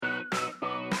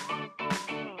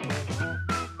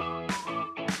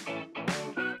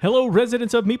Hello,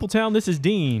 residents of Meepletown. This is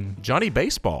Dean. Johnny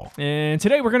Baseball. And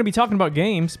today we're going to be talking about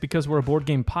games because we're a board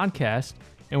game podcast.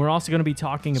 And we're also going to be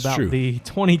talking about the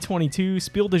 2022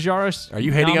 Spiel des Jahres Are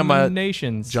you hating on my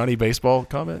nominations. Johnny Baseball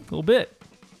comment? A little bit.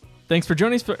 Thanks for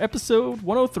joining us for episode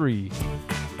 103.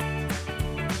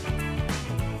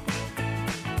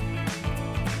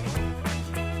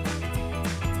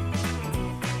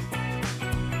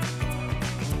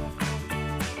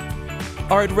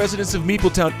 All right, residents of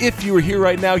Meepletown, if you were here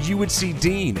right now, you would see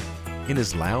Dean in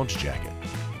his lounge jacket,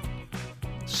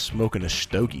 smoking a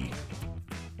stogie,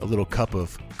 a little cup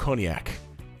of cognac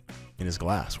in his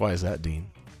glass. Why is that,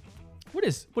 Dean? What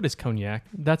is cognac?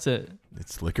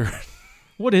 It's liquor.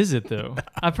 What is it though?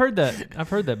 I've heard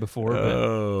that before.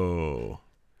 Oh,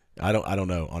 I don't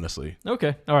know, honestly.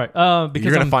 Okay, all right. Because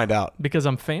you're gonna find out because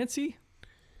I'm fancy.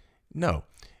 No,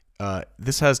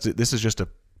 this is just a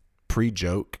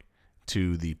pre-joke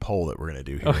to the poll that we're gonna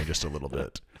do here in just a little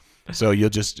bit. So you'll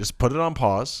just put it on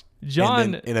pause. John,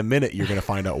 and then in a minute, you're going to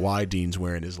find out why Dean's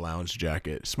wearing his lounge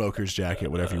jacket, smoker's jacket,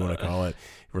 whatever you want to call it,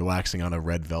 relaxing on a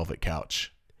red velvet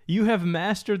couch. You have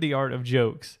mastered the art of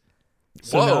jokes.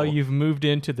 So now you've moved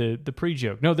into the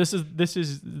pre-joke. No, this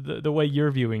is the way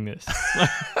you're viewing this.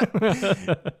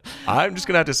 I'm just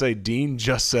going to have to say, Dean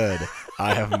just said,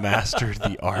 I have mastered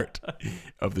the art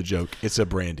of the joke. It's a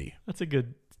brandy. That's a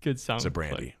good sound. It's a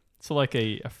brandy. Play. So like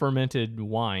a fermented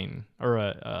wine or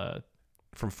a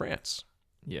from France.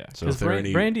 Yeah, so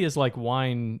because brandy is like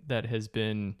wine that has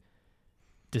been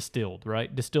distilled,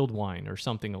 right? Distilled wine or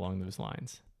something along those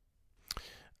lines.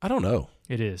 I don't know.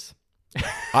 It is.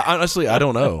 Honestly, I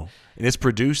don't know. And it's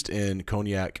produced in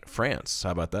Cognac, France. How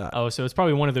about that? Oh, so it's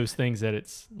probably one of those things that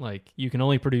it's like you can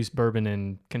only produce bourbon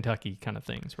in Kentucky kind of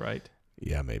things, right?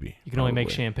 Yeah, maybe. You can only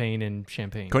make champagne in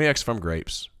Champagne. Cognac's from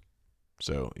grapes.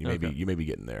 So you may be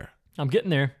getting there. I'm getting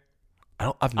there.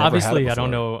 I've never Obviously, had it I don't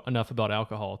know enough about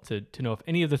alcohol to know if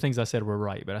any of the things I said were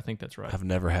right, but I think that's right. I've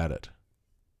never had it.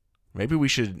 Maybe we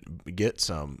should get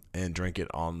some and drink it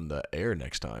on the air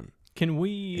next time. Can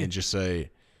we? And just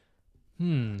say,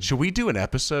 should we do an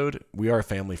episode? We are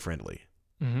family friendly,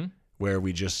 where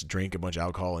we just drink a bunch of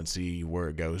alcohol and see where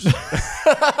it goes.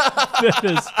 That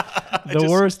is the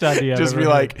worst idea. Just be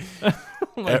like,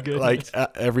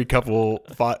 every couple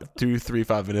 2, 3,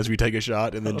 5 minutes we take a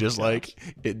shot, and then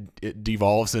it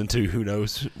devolves into who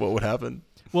knows what would happen.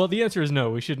 Well, the answer is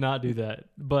no. We should not do that.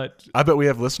 But I bet we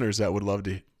have listeners that would love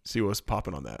to see what's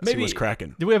popping on that. See what's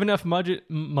cracking. Do we have enough Do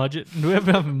we have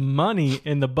enough money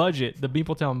in the budget, the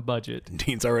Meepletown budget?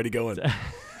 Dean's already going.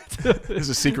 This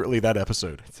is secretly that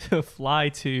episode. To fly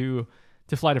to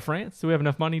France? Do we have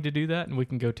enough money to do that, and we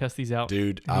can go test these out?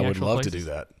 Dude, I would love to do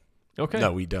that. Okay.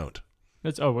 No, we don't.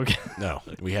 Okay. No,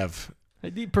 we have.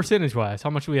 Percentage-wise,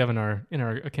 how much do we have in our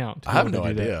account? I have no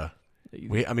idea.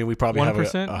 We probably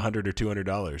 1%? have $100 or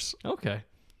 $200. Okay.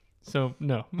 So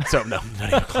no. So no, not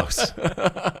even close.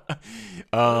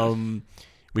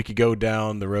 We could go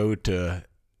down the road to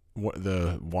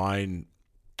the wine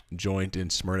joint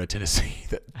in Smyrna, Tennessee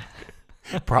that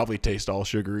probably tastes all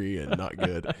sugary and not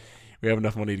good. We have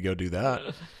enough money to go do that.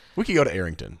 We could go to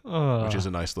Arrington, which is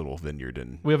a nice little vineyard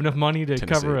in We have enough money to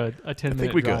Tennessee. cover a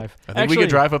 10-minute drive. I think we could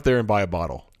drive up there and buy a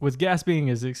bottle. With gas being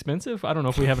as expensive, I don't know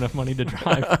if we have enough money to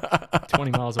drive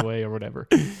 20 miles away or whatever.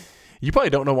 You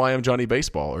probably don't know why I'm Johnny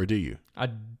Baseball, or do you? I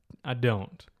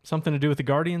don't. Something to do with the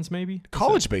Guardians, maybe?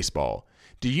 College baseball.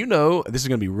 Do you know, this is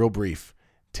going to be real brief,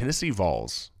 Tennessee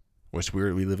Vols, which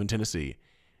we live in Tennessee,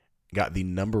 got the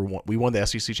number one. We won the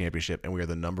SEC championship, and we are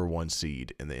the number 1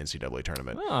 seed in the NCAA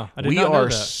tournament. We are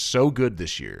so good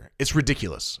this year. It's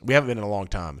ridiculous. We haven't been in a long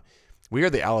time. We are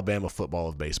the Alabama football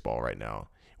of baseball right now.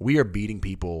 We are beating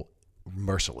people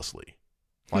mercilessly.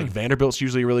 Like Vanderbilt's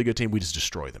usually a really good team. We just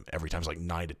destroy them every time. It's like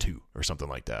 9-2 or something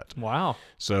like that. Wow.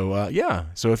 So yeah.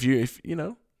 So if you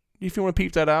want to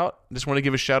peep that out, I just want to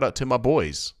give a shout out to my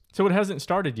boys. So it hasn't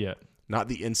started yet. Not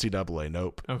the NCAA,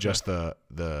 nope. Okay. Just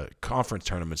the conference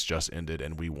tournaments just ended,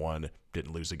 and we won.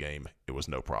 Didn't lose a game. It was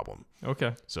no problem.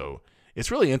 Okay. So it's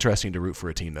really interesting to root for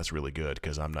a team that's really good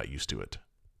because I'm not used to it.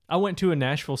 I went to a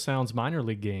Nashville Sounds minor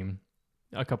league game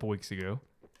a couple weeks ago.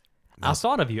 I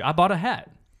thought of you. I bought a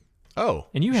hat. Oh,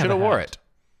 and you should have wore it.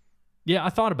 Yeah, I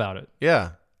thought about it.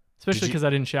 Yeah. Especially because I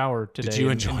didn't shower today did you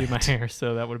and enjoy do my hair,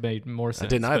 so that would have made more sense. I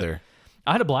didn't either.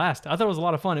 I had a blast. I thought it was a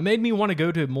lot of fun. It made me want to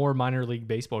go to more minor league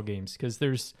baseball games because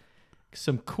there's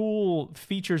some cool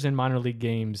features in minor league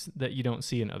games that you don't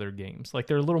see in other games. Like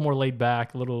they're a little more laid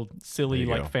back, a little silly,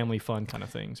 like family fun kind of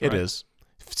things. Right? It is.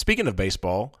 Speaking of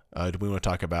baseball, do we want to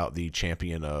talk about the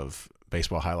champion of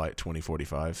Baseball Highlight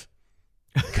 2045?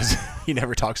 Because He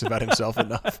never talks about himself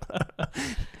enough. Why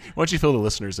don't you fill the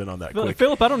listeners in on that quick?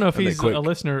 Philip, I don't know if On that he's quick. a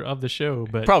listener of the show,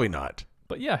 but Probably not.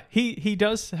 But yeah, he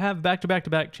does have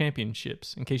back-to-back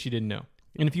championships, in case you didn't know.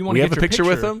 And if you want We to have get a your picture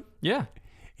with him, yeah,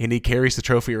 and he carries the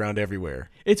trophy around everywhere.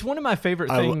 it's one of my favorite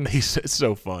things It's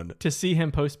so fun. to see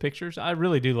him post pictures. I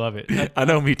really do love it. I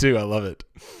know, me too. I love it.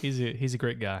 He's a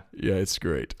great guy. Yeah, it's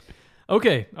great.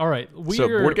 Okay, all right.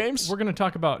 Board games? We're going to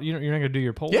talk about. You're not going to do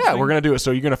your poll. Yeah, we're gonna do it.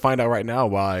 So you're gonna find out right now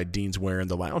why Dean's wearing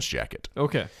the lounge jacket.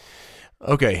 Okay.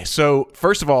 Okay, so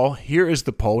first of all, here is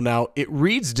the poll. Now it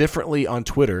reads differently on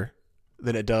Twitter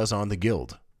than it does on the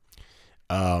Guild.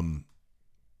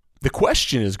 The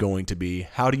question is going to be,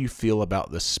 how do you feel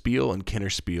about the Spiel and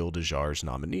Kennerspiel de Jars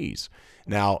nominees?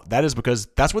 Now, that is because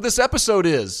that's what this episode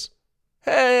is.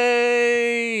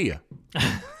 Hey!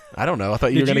 I don't know. I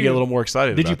thought you were going to get a little more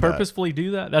excited Did about you that. purposefully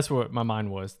do that? That's what my mind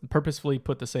was. Purposefully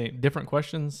put the same, different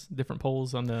questions, different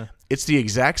polls on the... It's the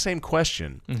exact same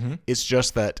question. Mm-hmm. It's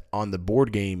just that on the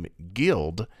Board Game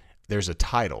Guild, there's a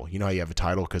title. You know how you have a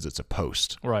title because it's a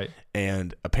post. Right.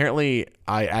 And apparently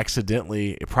I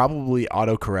accidentally, it probably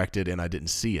auto-corrected and I didn't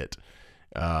see it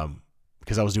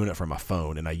because I was doing it from my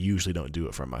phone, and I usually don't do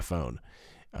it from my phone.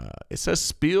 It says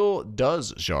Spiel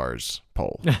does Jars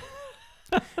poll,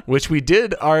 which we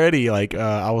did already.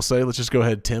 I will say, let's just go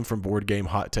ahead. Tim from Board Game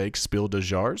Hot Takes, Spiel does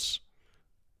Jars.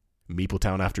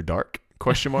 Meepletown After Dark,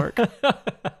 question mark.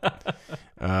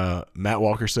 Matt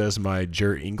Walker says, my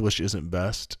Jur English isn't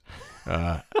best.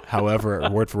 However,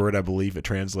 word for word, I believe it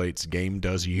translates game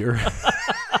does year.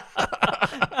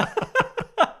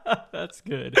 That's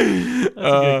good. That's a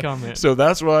good comment. So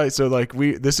that's why. So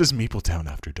this is Meepletown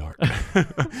After Dark,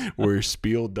 where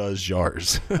Spiel does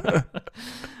Jars. That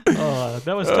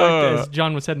was talked as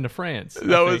John was heading to France.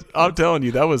 I'm telling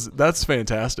you, that's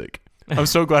fantastic. I'm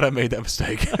so glad I made that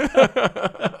mistake.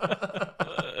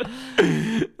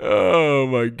 Oh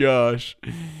my gosh.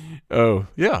 Oh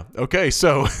yeah. Okay.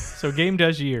 So game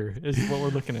does year is what we're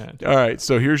looking at. all right.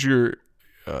 So here's your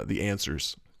the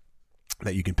answers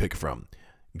that you can pick from.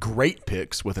 Great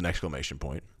picks with an exclamation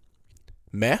point.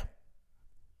 Meh.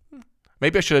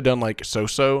 Maybe I should have done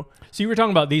so-so. So you were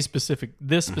talking about this specific.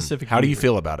 How do you year.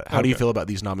 feel about it? How do you Okay. feel about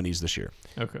these nominees this year?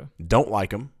 Okay. Don't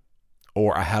like them,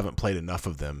 or I haven't played enough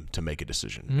of them to make a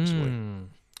decision. Basically.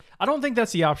 I don't think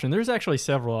that's the option. There's actually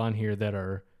several on here that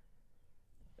are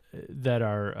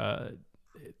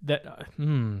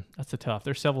that's a tough.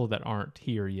 There's several that aren't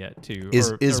here yet too. Is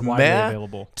or widely Meh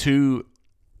available. Too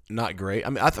not great? I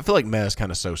mean, I feel like Meh is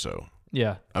kind of so-so.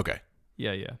 Yeah. Okay.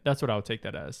 Yeah. That's what I would take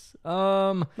that as.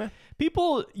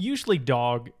 People usually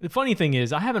dog. The funny thing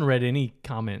is, I haven't read any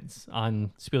comments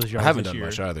on Spiel des Jahres I haven't this done year.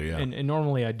 much either, yeah. And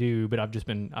normally I do, but I've just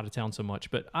been out of town so much.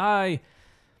 But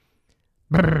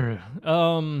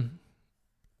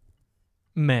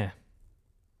meh.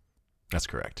 That's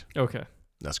correct. Okay.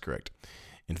 That's correct.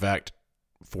 In fact,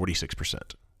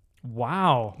 46%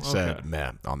 Wow. said Okay.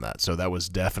 meh on that. So that was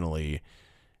definitely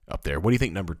up there. What do you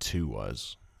think number 2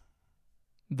 was?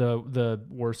 The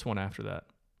worst one after that.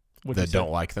 What'd you That say?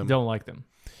 don't like them? Don't like them.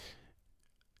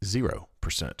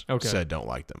 0% Okay. said don't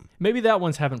like them. Maybe that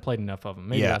one's haven't played enough of them.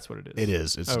 Maybe that's what it is. It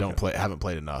is. It's Okay. haven't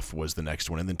played enough was the next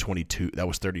one. And then that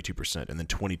was 32%. And then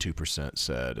 22%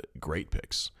 said great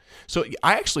picks. So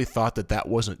I actually thought that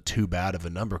wasn't too bad of a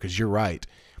number, because you're right.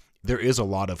 There is a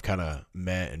lot of kind of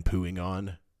meh and pooing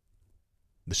on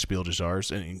the Spiel des Jahres,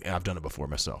 and I've done it before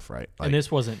myself, right? And this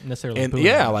wasn't necessarily. And booing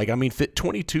yeah, them.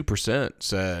 22%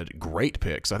 said great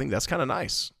picks. I think that's kind of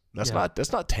nice. That's Yeah.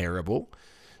 not terrible.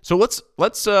 So let's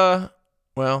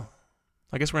well,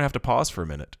 I guess we're gonna have to pause for a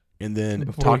minute and then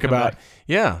Before we talk come about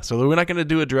back. So we're not gonna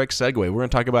do a direct segue. We're gonna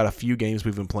talk about a few games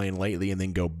we've been playing lately and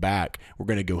then go back. We're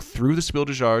gonna go through the Spiel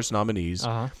des Jahres nominees,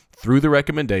 through the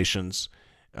recommendations.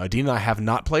 Dean and I have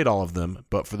not played all of them,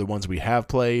 but for the ones we have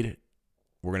played,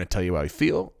 we're gonna tell you how we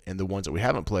feel, and the ones that we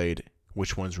haven't played,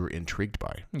 which ones we're intrigued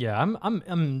by. Yeah,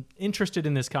 I'm interested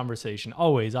in this conversation. I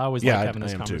always like having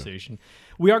this I am too. conversation.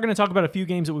 We are going to talk about a few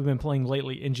games that we've been playing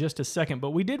lately in just a second, but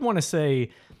we did want to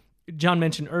say, John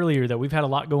mentioned earlier that we've had a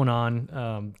lot going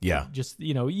on. Just,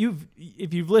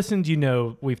 if you've listened,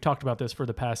 we've talked about this for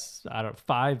the past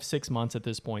 5-6 months at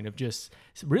this point, of just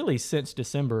really since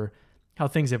December, how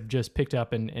things have just picked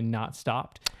up and not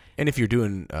stopped. And if you're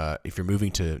doing, if you're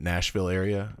moving to Nashville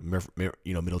area,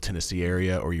 Middle Tennessee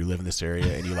area, or you live in this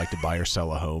area and you like to buy or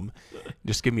sell a home,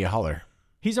 just give me a holler.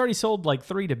 He's already sold like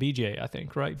 3 to BJ, I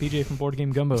think, right? BJ from Board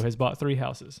Game Gumbo has bought 3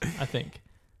 houses, I think.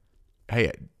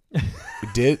 Hey,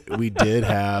 we did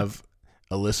have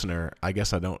a listener. I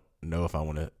guess I don't know if I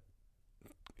want to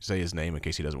say his name in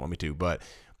case he doesn't want me to, but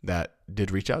that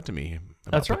did reach out to me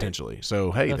about That's right. potentially.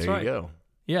 So hey, That's there right. you go.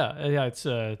 Yeah, it's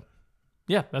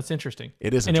Yeah, that's interesting.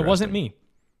 It is And it wasn't me.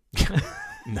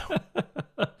 No.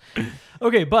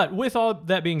 Okay, but with all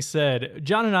that being said,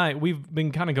 John and I, we've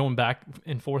been kind of going back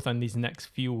and forth on these next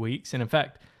few weeks. And in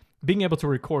fact, being able to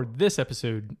record this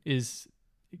episode is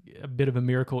a bit of a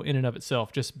miracle in and of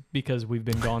itself, just because we've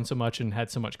been gone so much and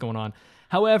had so much going on.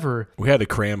 However, We had to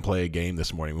cram play a game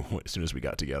this morning as soon as we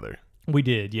got together. we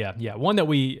did, yeah. One that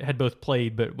we had both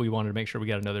played, but we wanted to make sure we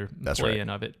got another play in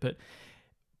of it. But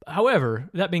however,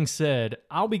 that being said,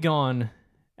 I'll be gone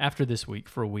after this week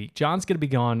for a week. John's going to be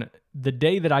gone the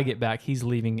day that I get back. He's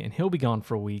leaving, and he'll be gone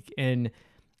for a week. And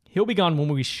he'll be gone when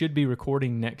we should be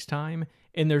recording next time.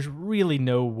 And there's really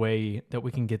no way that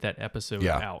we can get that episode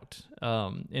out.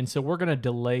 And so we're going to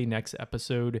delay next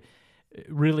episode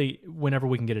really whenever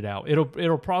we can get it out.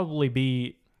 It'll probably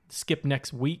be skip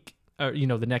next week,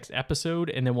 the next episode,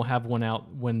 and then we'll have one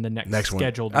out when the next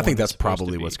scheduled one. I think one that's is supposed to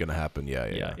probably be. what's going to happen.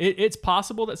 Yeah. It's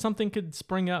possible that something could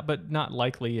spring up, but not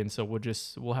likely, and so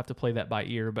we'll have to play that by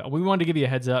ear. But we wanted to give you a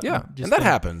heads up. Yeah, and that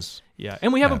happens. Yeah,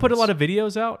 and we haven't put a lot of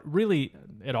videos out really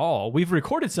at all. We've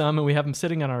recorded some, and we have them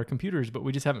sitting on our computers, but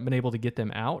we just haven't been able to get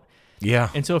them out. Yeah.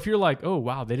 And so if you're like, oh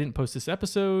wow, they didn't post this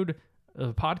episode of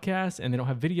a podcast, and they don't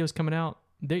have videos coming out,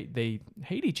 they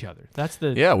hate each other. That's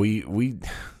the we.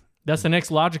 That's the next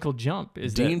logical jump.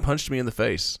 Is Dean punched me in the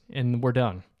face, and we're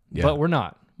done. Yeah. But we're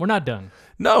not. We're not done.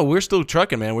 No, we're still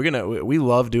trucking, man. We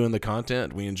love doing the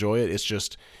content. We enjoy it. It's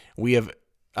just we have,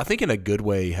 I think, in a good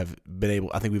way, have been able.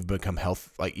 I think we've become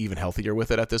even healthier with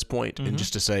it at this point. And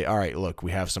just to say, all right, look, we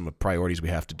have some priorities we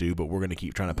have to do, but we're going to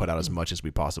keep trying to put out as much as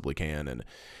we possibly can, and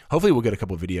hopefully we'll get a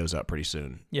couple of videos out pretty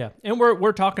soon. Yeah, and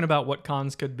we're talking about what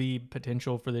cons could be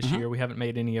potential for this year. We haven't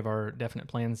made any of our definite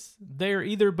plans there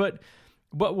either, but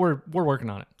we're working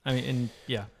on it. I mean, and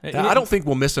yeah, Now, I don't think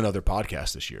we'll miss another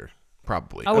podcast this year.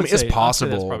 Probably. I mean, it's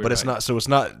possible, but it's not. So it's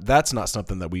not. That's not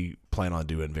something that we plan on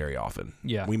doing very often.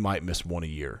 Yeah, we might miss one a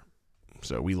year.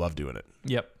 So we love doing it.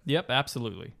 Yep,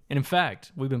 absolutely. And in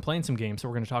fact, we've been playing some games, so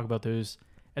we're going to talk about those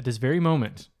at this very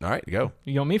moment. All right, go.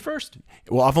 You want me first?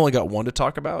 Well, I've only got one to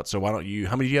talk about, so why don't you?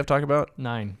 How many do you have to talk about?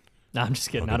 9. No, I'm just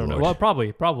kidding. Oh, I don't know. Lord.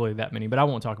 Well, probably that many, but I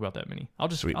won't talk about that many.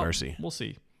 Sweet mercy. We'll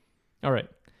see. All right.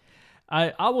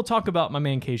 I will talk about my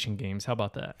mancation games. How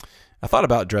about that? I thought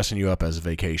about dressing you up as a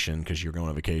vacation because you're going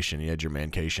on vacation. You had your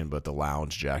mancation, but the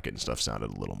lounge jacket and stuff sounded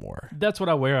a little more. That's what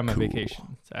I wear on my Cool.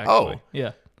 vacation. Actually.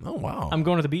 Yeah. Oh, wow. I'm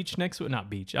going to the beach next week. Not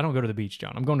beach. I don't go to the beach,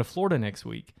 John. I'm going to Florida next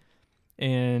week.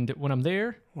 And when I'm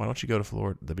there, Why don't you go to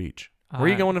Florida, the beach? Where are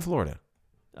you going in Florida?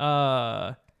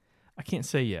 I can't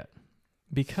say yet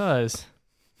because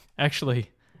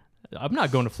actually I'm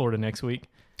not going to Florida next week.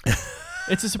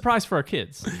 It's a surprise for our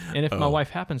kids. And if my wife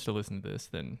happens to listen to this,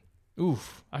 then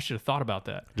oof, I should have thought about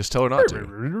that. Just tell her not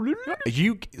to.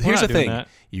 Here's the thing. That.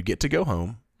 You get to go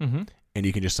home, Mm-hmm. and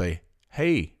you can just say,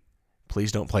 hey,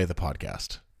 please don't play the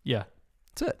podcast. Yeah.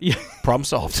 That's it. Yeah. Problem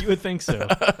solved. You would think so.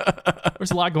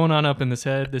 There's a lot going on up in this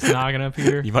head, this noggin up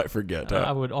here. You might forget.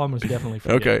 I would almost definitely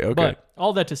forget. Okay. But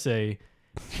all that to say,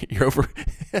 You're over.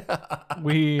 what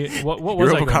was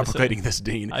You're I going to say? overcomplicating this,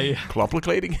 Dean.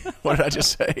 Complicating? What did I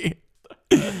just say?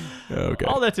 Okay.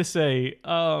 All that to say,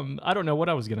 I don't know what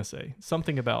I was going to say.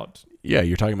 Something about... Yeah,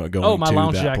 you're talking about going my to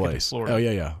lounge that jacket place. to Florida. Oh,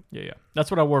 yeah. Yeah. That's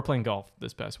what I wore playing golf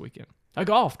this past weekend. I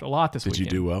golfed a lot this Did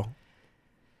weekend. you do well?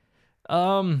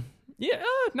 Yeah,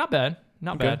 not bad.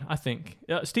 Not bad, I think.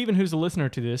 Steven, who's a listener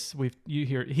to this,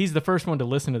 he's the first one to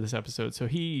listen to this episode, so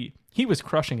he was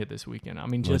crushing it this weekend. I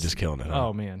mean, Just killing it, huh?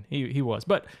 Oh, man, he was.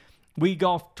 But we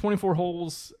golfed 24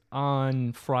 holes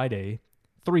on Friday.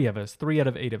 3 out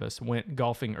of 8 of us went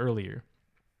golfing earlier.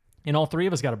 And all 3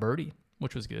 of us got a birdie,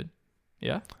 which was good.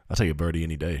 Yeah? I'll take a birdie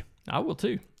any day. I will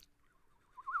too.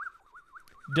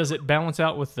 Does it balance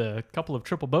out with the couple of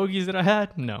triple bogeys that I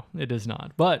had? No, it does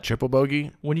not. But Triple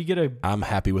bogey? when you get a I'm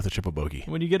happy with a triple bogey.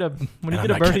 when you get a not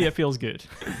birdie, kidding. it feels good.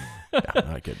 Yeah, I'm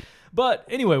not kidding. But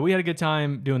anyway, we had a good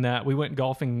time doing that. We went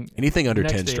golfing. Anything under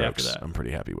Next 10 day after strokes, that. I'm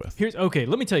pretty happy with.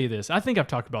 Let me tell you this. I think I've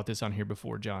talked about this on here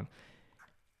before, John,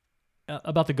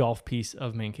 about the golf piece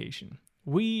of Mancation.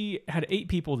 We had 8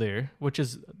 people there, which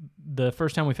is the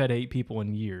first time we've had 8 people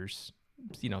in years,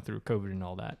 through COVID and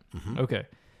all that. Mm-hmm. Okay.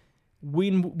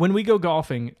 When we go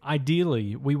golfing,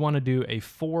 ideally, we want to do a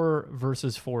 4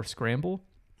 versus 4 scramble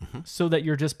so that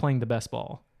you're just playing the best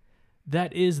ball.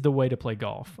 That is the way to play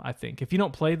golf, I think. If you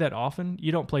don't play that often,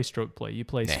 you don't play stroke play. You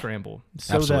play scramble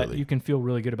so Absolutely. that you can feel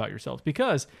really good about yourself.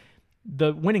 Because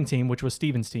the winning team, which was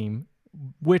Steven's team,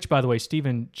 which, by the way,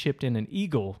 Steven chipped in an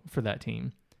eagle for that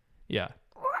team. Yeah,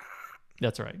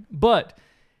 that's right. But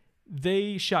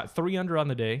they shot 3 under on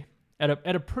the day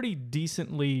at a pretty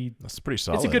decently. That's pretty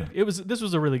solid. This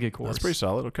was a really good course. That's pretty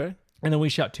solid. Okay. And then we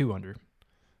shot 2 under.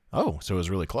 Oh, so it was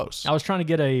really close. I was trying to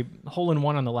get a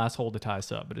hole-in-one on the last hole to tie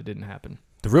us up, but it didn't happen.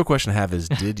 The real question I have is,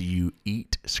 did you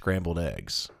eat scrambled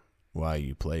eggs while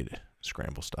you played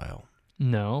scramble style?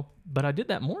 No, but I did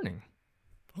that morning.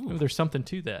 Ooh. There's something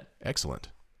to that. Excellent.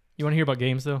 You want to hear about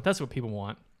games, though? That's what people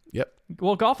want. Yep.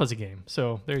 Well, golf is a game,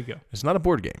 so there you go. It's not a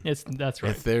board game. That's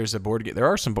right. If there's a board game, there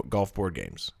are some golf board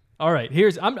games. All right,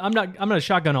 I'm gonna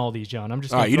shotgun all these, John. I'm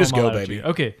just gonna All right, you throw just them all go, out at baby. you.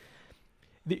 Okay.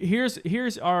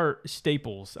 Here's our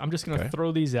staples. I'm just gonna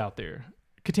throw these out there.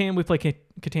 Catan, we play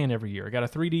Catan every year. I got a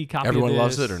 3D copy. Everyone of this.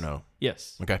 loves it or no?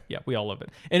 Yes. Okay. Yeah, we all love it.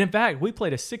 And in fact, we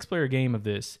played a 6-player game of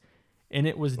this, and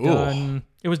it was done.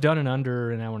 It was done in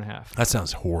under an hour and a half. That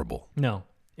sounds horrible. No.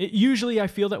 Usually I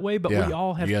feel that way, but Yeah. we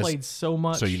all have You guys- played so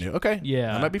much. So you knew. Okay.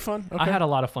 Yeah. That might be fun. Okay. I had a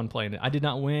lot of fun playing it. I did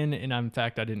not win, and in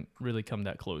fact, I didn't really come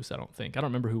that close, I don't think. I don't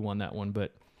remember who won that one,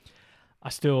 but I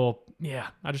just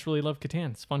really love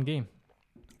Catan. It's a fun game.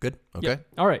 Good. Okay. Yep.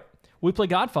 All right. We play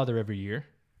Godfather every year.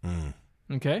 Mm.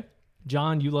 Okay.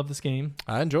 John, you love this game.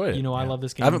 I enjoy it. You know I Yeah. love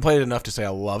this game. I haven't played it enough to say I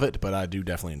love it, but I do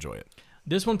definitely enjoy it.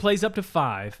 This one plays up to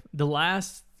 5. The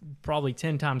last probably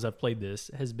 10 times I've played this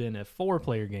has been a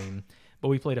 4-player game, but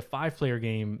we played a 5-player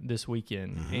game this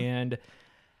weekend. Mm-hmm. And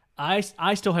I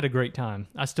still had a great time.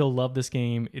 I still love this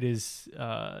game. It is,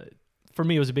 for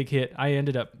me, it was a big hit. I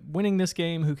ended up winning this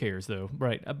game. Who cares, though?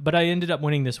 Right. But I ended up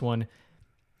winning this one.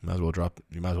 You might as well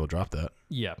drop that.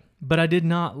 Yeah. But I did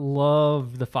not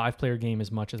love the 5-player game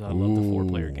as much as I love the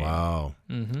 4-player game. Wow.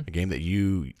 Mm-hmm. A game that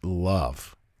you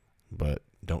love, but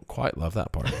don't quite love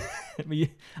that part. I'm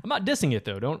not dissing it,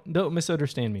 though. Don't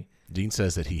misunderstand me. Dean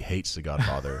says that he hates The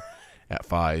Godfather at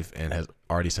 5 and has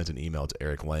already sent an email to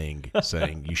Eric Lang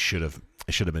saying it should have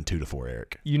been 2 to 4,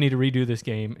 Eric. You need to redo this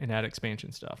game and add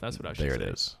expansion stuff. That's what I should say. There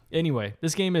it is. Anyway,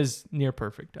 this game is near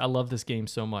perfect. I love this game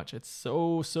so much. It's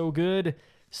so good.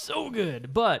 So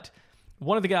good. But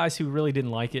one of the guys who really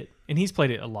didn't like it, and he's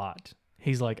played it a lot,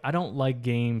 he's like, I don't like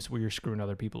games where you're screwing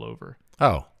other people over.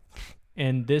 Oh.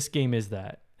 And this game is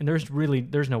that. And there's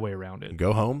no way around it.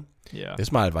 Go home. Yeah.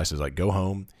 This my advice is like go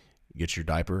home, get your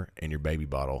diaper and your baby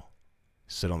bottle,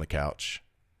 sit on the couch,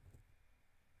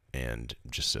 and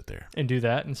just sit there. And do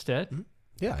that instead? Mm-hmm.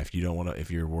 Yeah, if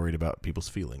you're worried about people's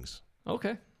feelings.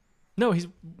 Okay. No, he's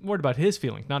worried about his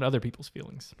feelings, not other people's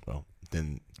feelings. Well,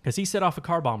 then Because he set off a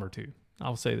car bomb or two.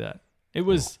 I'll say that. It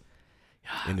was...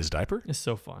 in his diaper? It's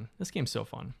so fun. This game's so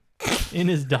fun. In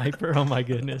his diaper. Oh my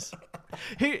goodness.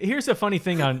 Here's a funny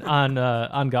thing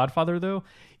on Godfather though.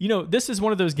 You know, this is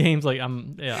one of those games like I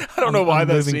don't know why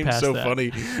that seems so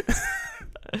funny.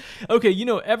 Okay, you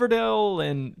know Everdell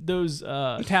and those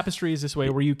tapestries this way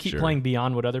where you keep Sure. playing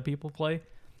beyond what other people play.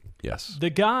 Yes. The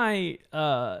guy,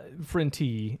 friend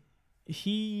T,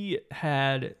 he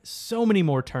had so many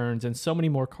more turns and so many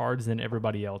more cards than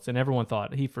everybody else, and everyone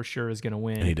thought he for sure is going to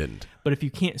win. And he didn't. But if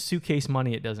you can't suitcase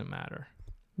money, it doesn't matter.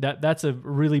 That's a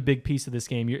really big piece of this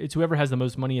game. It's whoever has the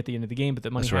most money at the end of the game, but the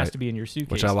money That's has right. to be in your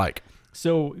suitcase. Which I like.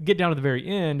 So get down to the very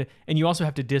end, and you also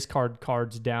have to discard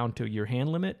cards down to your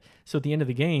hand limit. So at the end of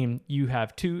the game, you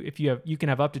have two. You can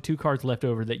have up to 2 cards left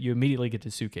over that you immediately get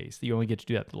to suitcase. You only get to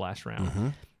do that the last round. Mm-hmm.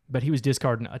 But he was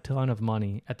discarding a ton of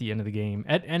money at the end of the game,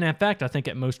 and in fact, I think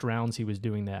at most rounds he was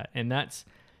doing that. And that's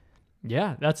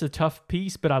a tough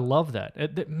piece, but I love that.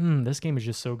 This game is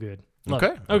just so good. Love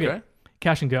Okay. it. Okay.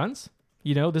 Cash and Guns.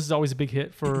 You know, this is always a big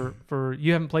hit for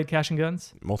you haven't played Cash and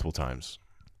Guns? Multiple times.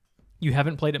 You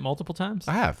haven't played it multiple times?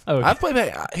 I have. Oh, okay. I've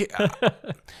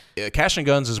played Cash and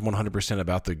Guns is 100%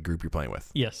 about the group you're playing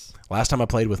with. Yes. Last time I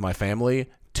played with my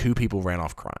family, 2 people ran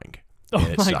off crying. Oh And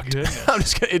it my sucked. goodness. I'm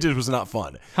just kidding. It just was not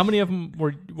fun. How many of them were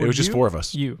It was just you? 4 of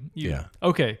us. You. Yeah.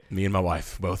 Okay. Me and my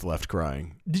wife both left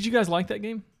crying. Did you guys like that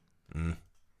game?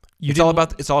 It's all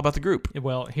about the group.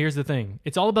 Well, here's the thing.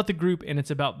 It's all about the group, and it's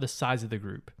about the size of the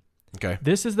group. Okay.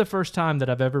 This is the first time that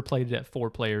I've ever played it at 4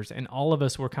 players, and all of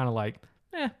us were kind of like,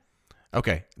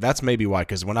 Okay. That's maybe why,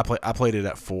 because when I played it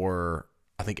at 4,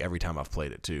 I think every time I've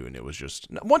played it too, and it was just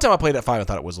one time I played at 5, I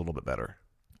thought it was a little bit better.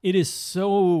 It is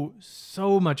so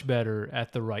much better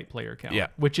at the right player count, Yeah.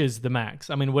 which is the max.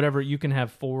 I mean, whatever, you can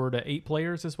have 4 to 8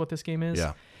 players is what this game is.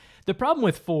 Yeah. The problem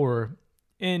with 4,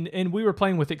 and we were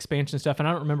playing with expansion stuff, and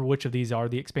I don't remember which of these are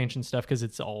the expansion stuff because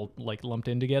it's all like lumped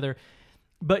in together.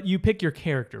 But you pick your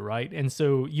character, right? And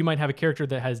so you might have a character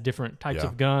that has different types Yeah.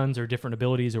 of guns or different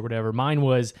abilities or whatever. Mine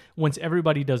was once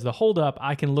everybody does the hold up,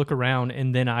 I can look around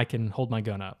and then I can hold my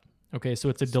gun up. Okay, so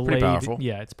it's a delayed. pretty powerful.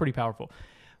 Yeah, it's pretty powerful.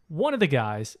 One of the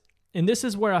guys, and this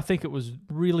is where I think it was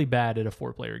really bad at a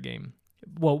 4-player game.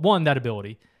 Well, one, that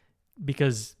ability,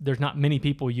 because there's not many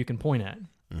people you can point at.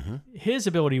 Mm-hmm. His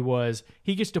ability was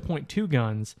he gets to point 2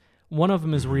 guns. One of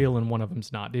them is real and one of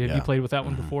them's not. Have you played with that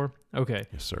one before? Okay.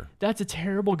 Yes, sir. That's a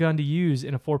terrible gun to use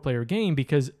in a 4-player game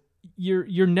because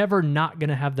you're never not going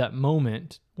to have that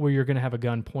moment where you're going to have a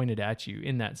gun pointed at you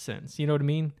in that sense. You know what I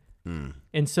mean?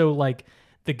 And so like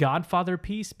the Godfather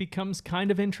piece becomes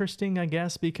kind of interesting, I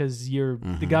guess, because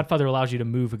the Godfather allows you to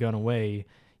move a gun away.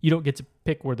 You don't get to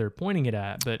pick where they're pointing it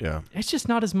at, but it's just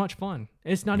not as much fun.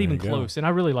 It's not even close. And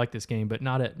I really like this game, but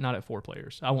not at 4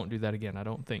 players. I won't do that again, I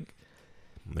don't think.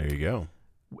 There you go.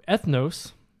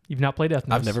 Ethnos. You've not played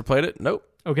Ethnos? I've never played it. Nope.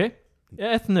 Okay.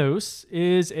 Ethnos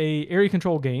is a area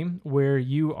control game where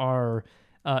you are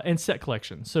and set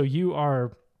collection. So you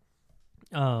are,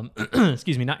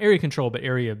 excuse me, not area control, but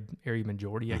area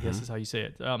majority, I guess is how you say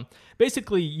it.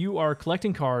 Basically, you are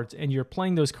collecting cards and you're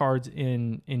playing those cards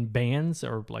in bands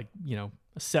or like,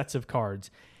 sets of cards.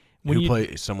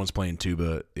 Someone's playing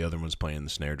tuba, the other one's playing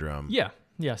the snare drum.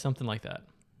 Yeah, something like that.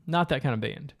 Not that kind of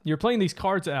band. You're playing these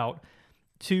cards out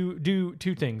to do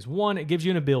 2 things. One, it gives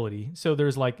you an ability. So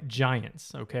there's like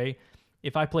giants, okay?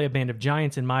 If I play a band of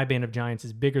giants and my band of giants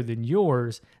is bigger than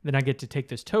yours, then I get to take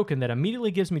this token that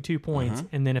immediately gives me 2 points.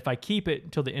 And then if I keep it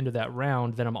until the end of that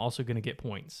round, then I'm also going to get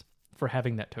points for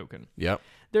having that token. Yep.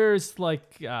 There's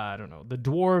like, I don't know, the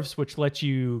dwarves, which let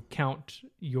you count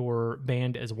your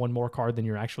band as 1 more card than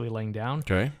you're actually laying down.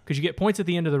 Okay. Because you get points at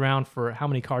the end of the round for how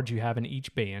many cards you have in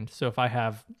each band. So if I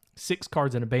have 6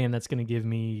 cards in a band, that's going to give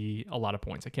me a lot of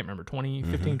points. I can't remember, 20,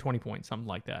 15, 20 points, something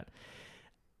like that.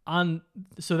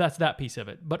 So that's that piece of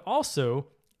it. But also,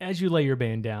 as you lay your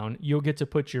band down, you'll get to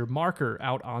put your marker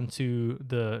out onto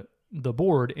the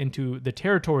board into the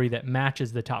territory that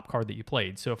matches the top card that you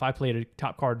played. So if I played a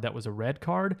top card that was a red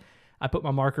card, I put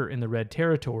my marker in the red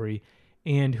territory,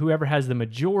 and whoever has the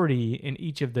majority in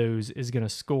each of those is going to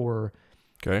score.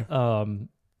 Okay.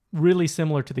 Really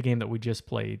similar to the game that we just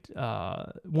played,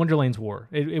 Wonderland's War.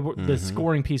 The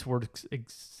scoring piece works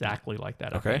exactly like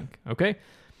that, I think. Okay.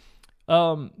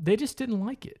 They just didn't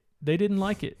like it. They didn't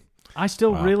like it. I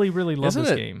still really, really love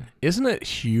this game. Isn't it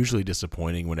hugely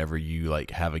disappointing whenever you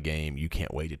like have a game you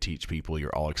can't wait to teach people,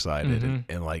 you're all excited,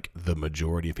 and like the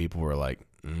majority of people were like,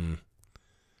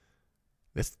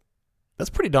 that's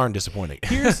pretty darn disappointing.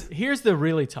 Here's the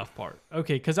really tough part.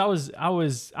 Okay, because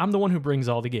I'm the one who brings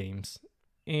all the games,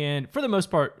 and for the most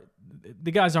part,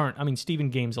 the guys aren't. I mean, Steven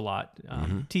games a lot.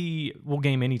 T will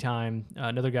game anytime.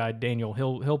 Another guy, Daniel,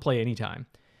 he'll play anytime.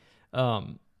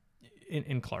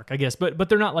 In Clark, I guess, but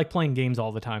they're not like playing games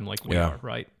all the time like we are,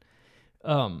 right?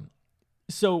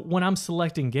 So when I'm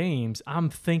selecting games, I'm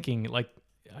thinking like,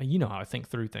 you know how I think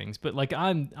through things, but like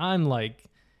I'm like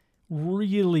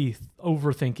really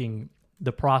overthinking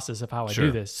the process of how I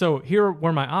do this. So here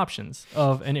were my options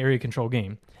of an area control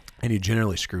game. And you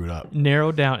generally screwed up.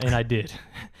 Narrowed down, and I did.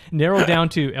 Narrowed down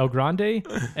to El Grande,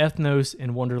 Ethnos,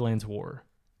 and Wonderland's War.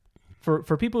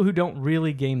 For people who don't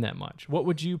really game that much, what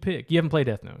would you pick? You haven't played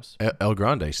Ethnos. El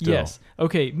Grande still. Yes.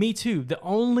 Okay, me too. The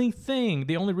only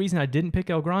reason I didn't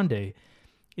pick El Grande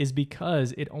is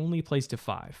because it only plays to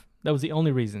 5. That was the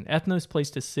only reason. Ethnos plays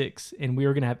to 6, and we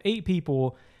were going to have 8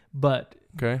 people, but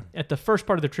at the first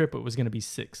part of the trip, it was going to be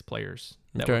 6 players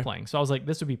that were playing. So I was like,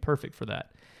 this would be perfect for that,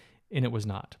 and it was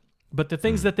not. But the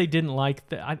things that they didn't like,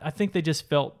 I think they just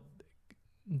felt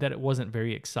that it wasn't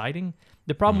very exciting.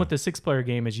 The problem with the 6-player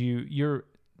game is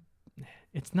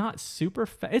it's not super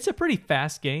fast. It's a pretty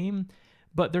fast game,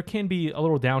 but there can be a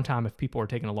little downtime if people are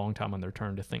taking a long time on their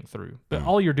turn to think through. But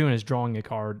all you're doing is drawing a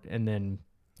card and then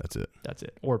that's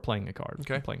it. Or playing a card.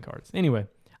 Playing cards. Anyway,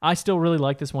 I still really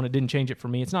like this one. It didn't change it for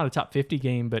me. It's not a top 50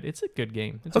 game, but it's a good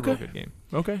game. It's a real good game.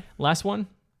 Okay. Last one.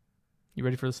 You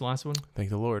ready for this last one? Thank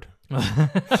the Lord.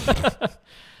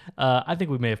 I think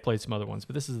we may have played some other ones,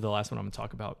 but this is the last one I'm going to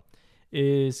talk about.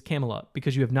 Is Camel Up,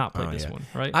 because you have not played this one,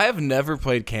 right? I have never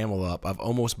played Camel Up. I've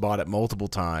almost bought it multiple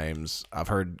times. I've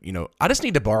heard, I just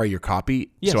need to borrow your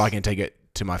copy so I can take it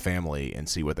to my family and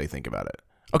see what they think about it.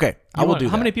 Okay, I will do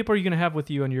that. How many people are you going to have with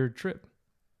you on your trip?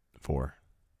 4.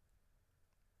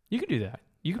 You can do that.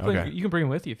 You can bring them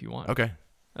with you if you want. Okay.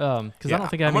 Because I don't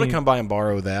think I'm going to come by and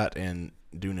borrow that and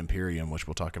do an Imperium, which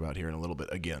we'll talk about here in a little bit.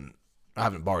 Again, I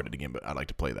haven't borrowed it again, but I'd like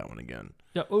to play that one again.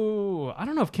 Yeah. Oh, I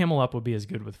don't know if Camel Up would be as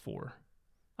good with 4.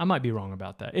 I might be wrong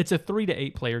about that. It's a 3 to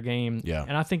 8 player game. Yeah.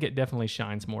 And I think it definitely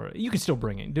shines more. You can still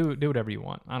bring it. Do whatever you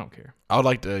want. I don't care. I would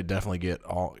like to definitely get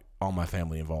all my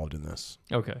family involved in this.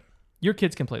 Okay. Your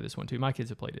kids can play this one too. My kids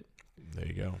have played it. There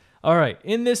you go. All right.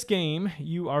 In this game,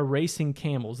 you are racing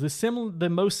camels. The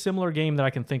most similar game that I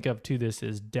can think of to this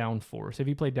is Downforce. Have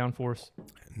you played Downforce?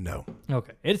 No.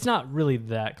 Okay. It's not really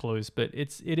that close, but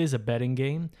it is a betting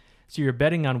game. So you're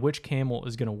betting on which camel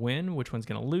is going to win, which one's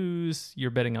going to lose. You're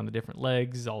betting on the different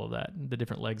legs, all of that, the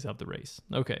different legs of the race.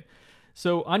 Okay.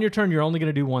 So on your turn, you're only going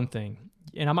to do one thing.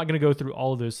 And I'm not going to go through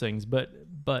all of those things, but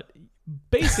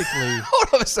basically...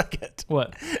 Hold on a second.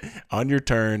 What? On your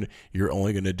turn, you're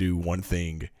only going to do one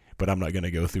thing, but I'm not going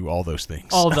to go through all those things.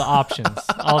 All the options.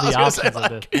 All the options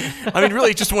of it. I mean,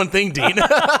 really, just one thing, Dean.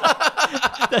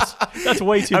 That's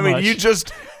way too much. I mean, you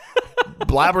just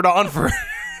blabbered on for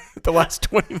the last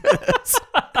 20 minutes,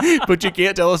 but you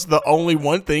can't tell us the only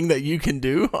one thing that you can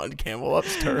do on Camel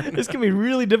Up's turn. It's going to be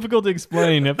really difficult to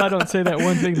explain if I don't say that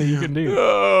one thing that you can do.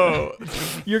 Oh.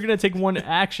 You're going to take one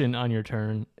action on your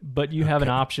turn, but you have an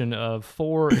option of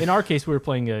 4. In our case, we were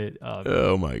playing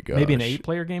Oh my gosh. maybe an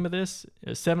 8-player game of this,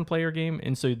 a 7-player game,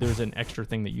 and so there's an extra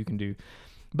thing that you can do.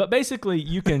 But basically,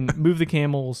 you can move the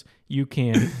camels. You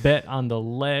can bet on the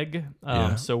leg.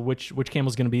 So which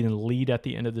camel's going to be in the lead at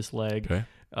the end of this leg. Okay.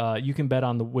 You can bet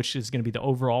on which is going to be the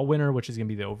overall winner, which is going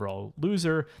to be the overall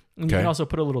loser. And you can also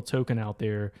put a little token out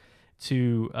there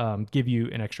to give you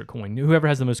an extra coin. Whoever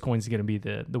has the most coins is going to be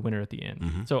the winner at the end.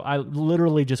 Mm-hmm. So I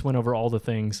literally just went over all the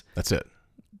things. That's it.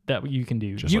 That you can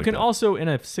do. Just You like can that. also, in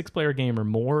a 6-player game or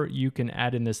more, you can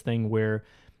add in this thing where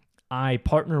I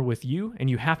partner with you, and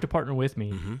you have to partner with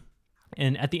me. Mm-hmm.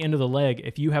 And at the end of the leg,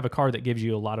 if you have a card that gives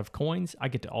you a lot of coins, I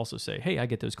get to also say, hey, I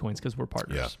get those coins because we're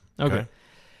partners. Yeah. Okay.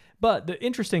 But the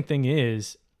interesting thing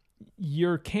is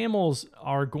your camels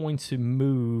are going to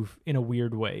move in a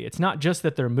weird way. It's not just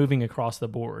that they're moving across the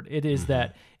board. It is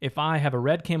that if I have a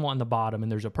red camel on the bottom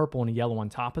and there's a purple and a yellow on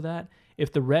top of that,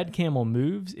 if the red camel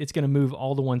moves, it's going to move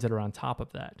all the ones that are on top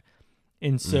of that.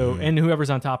 And so, and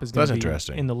whoever's on top is going to be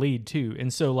interesting. in the lead too.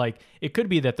 And so, like, it could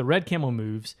be that the red camel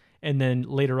moves, and then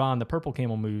later on the purple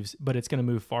camel moves, but it's going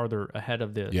to move farther ahead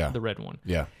of the red one.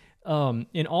 Yeah.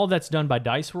 And all that's done by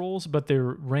dice rolls, but they're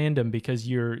random because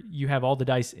you have all the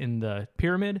dice in the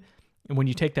pyramid, and when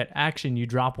you take that action, you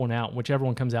drop one out. Whichever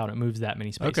one comes out, it moves that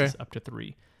many spaces up to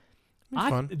 3.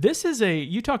 Fun. This is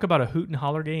you talk about a hoot and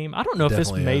holler game. I don't know if this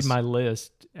Definitely made is. my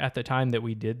list at the time that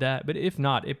we did that, but if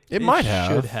not, it might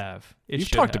have. should have. You've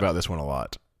talked about this one a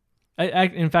lot.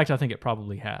 In fact, I think it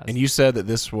probably has. And you said that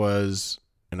this was,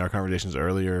 in our conversations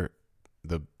earlier,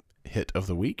 the hit of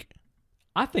the week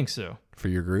I think so. for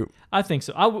your group. I think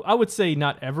so. I would say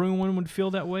not everyone would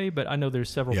feel that way, but I know there's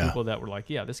several Yeah. people that were like,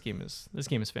 "Yeah, this game is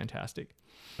fantastic."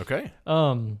 Okay.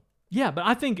 Yeah, but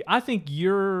I think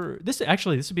this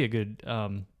would be a good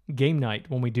game night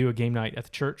when we do a game night at the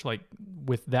church, like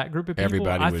with that group of people.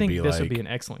 Everybody I would think be this would like- be an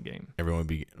excellent game Everyone would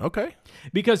be, okay.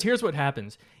 because here's what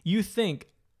happens: you think,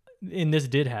 and this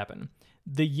did happen,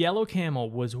 the yellow camel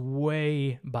was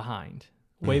way behind,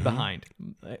 more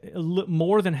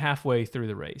than halfway through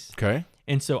the race. Okay.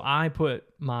 And so I put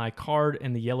my card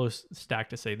in the yellow stack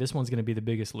to say this one's going to be the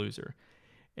biggest loser.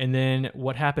 And then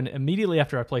what happened immediately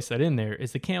after I placed that in there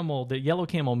is the yellow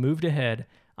camel moved ahead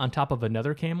on top of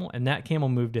another camel, and that camel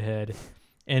moved ahead,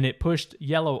 and it pushed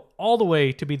yellow all the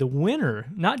way to be the winner,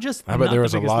 not just I bet not there the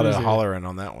was a biggest lot of loser. hollering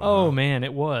on that one. Oh, huh? man,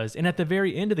 it was. And at the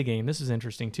very end of the game, this is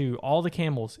interesting too, all the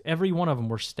camels, every one of them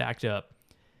were stacked up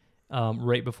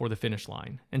right before the finish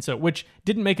line. And so, which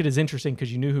didn't make it as interesting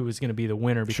because you knew who was going to be the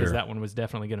winner because Sure. that one was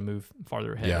definitely going to move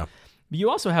farther ahead. Yeah. But you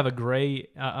also have a gray,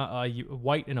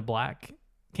 white and a black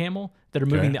camel that are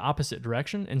moving Okay. the opposite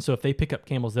direction. And so if they pick up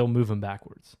camels, they'll move them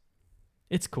backwards.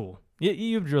 It's cool.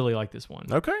 You'd really like this one.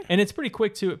 Okay. And it's pretty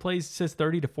quick too. It says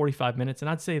 30 to 45 minutes. And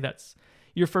I'd say that's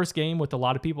your first game with a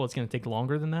lot of people. It's going to take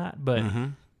longer than that,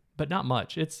 but not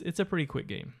much. It's a pretty quick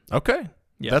game. Okay.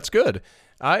 Yeah. That's good.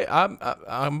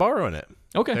 I'm borrowing it.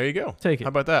 Okay. There you go. Take it. How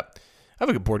about that? I have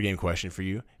a good board game question for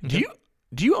you. Okay.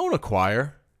 Do you own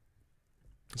Acquire?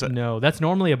 No, that's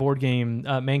normally a board game,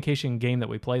 Mancation game that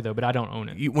we play though, but I don't own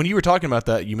it. When you were talking about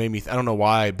that, you made me. I don't know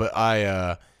why, but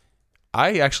I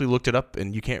actually looked it up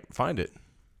and you can't find it.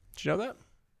 Did you know that?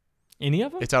 Any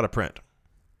of them? It's out of print.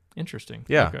 Interesting.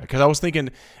 Yeah, Okay. because I was thinking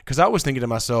to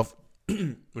myself,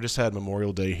 we just had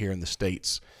Memorial Day here in the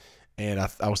States, and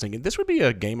I was thinking this would be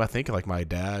a game I think like my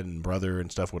dad and brother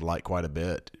and stuff would like quite a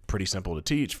bit. Pretty simple to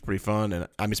teach, pretty fun, and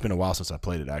I mean it's been a while since I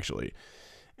played it actually,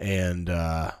 and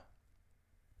I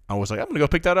was like I'm gonna go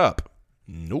pick that up.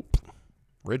 Nope,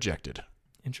 rejected.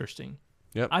 Interesting.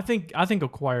 Yep. I think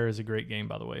Acquire is a great game,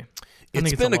 by the way. I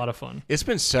think it's been a lot of fun. It's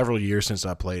been several years since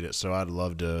I played it, so I'd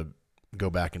love to go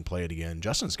back and play it again.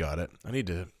 Justin's got it. I need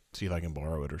to see if I can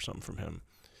borrow it or something from him.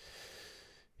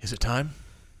 Is it time?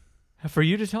 For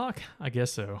you to talk? I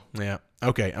guess so. Yeah.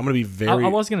 Okay. I'm going to be very... I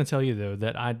was going to tell you, though,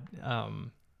 that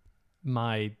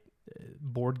my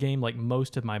board game, like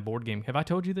most of my board game... Have I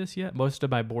told you this yet? Most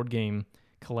of my board game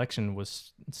collection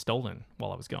was stolen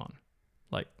while I was gone.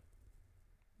 Like,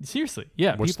 Seriously,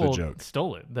 yeah. What's the people joke?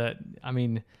 stole it.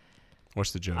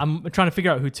 What's the joke? I'm trying to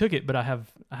figure out who took it, but I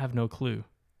have no clue.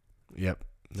 Yep.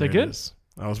 Is that There it good? is.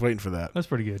 I was waiting for that. That's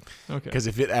pretty good. Okay. Because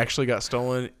if it actually got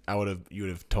stolen, you would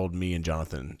have told me and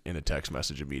Jonathan in a text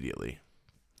message immediately.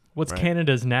 What's right.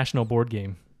 Canada's national board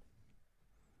game?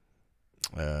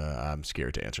 I'm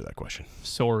scared to answer that question.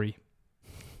 Sorry.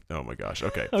 Oh my gosh.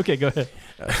 Okay. Okay, go ahead.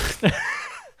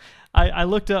 I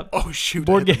looked up. Oh shoot!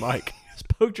 Board I hit the game. mic. Just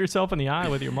poked yourself in the eye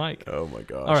with your mic. Oh my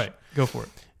gosh. All right, go for it.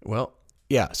 Well,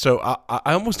 yeah. So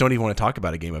I almost don't even want to talk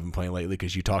about a game I've been playing lately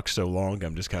because you talk so long.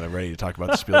 I'm just kind of ready to talk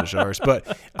about the Spiel des Jahres.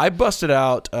 But I busted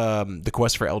out the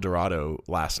Quest for El Dorado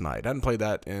last night. I hadn't played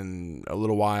that in a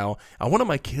little while. I wanted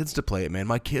my kids to play it, man.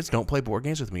 My kids don't play board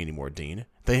games with me anymore, Dean.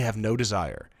 They have no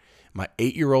desire. My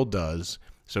 8-year-old does.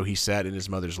 So he sat in his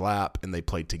mother's lap and they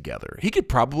played together. He could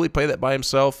probably play that by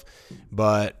himself,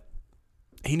 but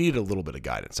he needed a little bit of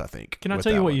guidance, I think. Can I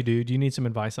tell you what you do? Do you need some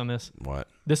advice on this? What?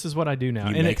 This is what I do now.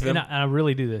 You and make them? And I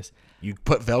really do this. You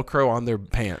put Velcro on their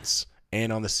pants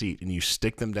and on the seat, and you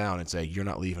stick them down and say, you're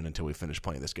not leaving until we finish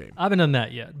playing this game. I haven't done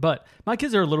that yet, but my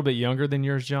kids are a little bit younger than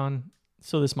yours, John,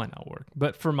 so this might not work.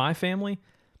 But for my family,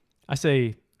 I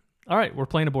say, all right, we're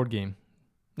playing a board game.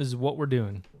 This is what we're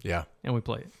doing. Yeah. And we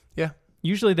play it. Yeah.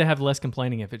 Usually they have less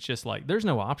complaining if it's just like, there's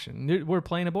no option. We're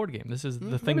playing a board game. This is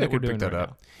the thing that we're doing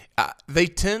right now. They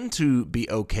tend to be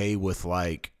okay with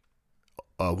like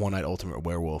One Night Ultimate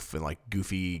Werewolf and like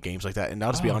goofy games like that. And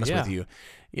I'll just be honest with you,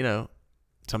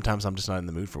 sometimes I'm just not in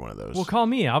the mood for one of those. Well, call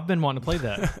me. I've been wanting to play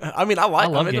that. I mean,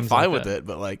 I'm games fine like with that. it,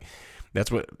 but like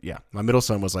that's what. Yeah, my middle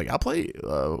son was like, I'll play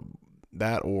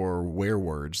that or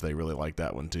Werewords. They really like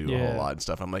that one too a whole lot and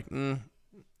stuff. I'm like,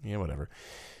 yeah, whatever.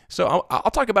 So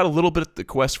I'll talk about a little bit the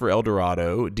Quest for El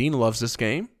Dorado. Dean loves this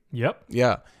game. Yep.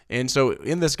 Yeah. And so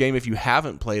in this game, if you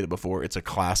haven't played it before, it's a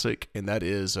classic, and that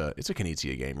is it's a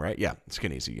Knizia game, right? Yeah, it's a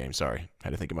Knizia game. Sorry, had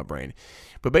to think in my brain.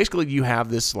 But basically, you have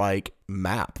this like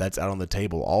map that's out on the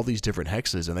table, all these different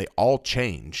hexes, and they all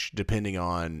change depending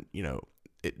on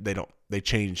they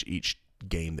change each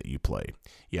game that you play.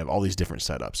 You have all these different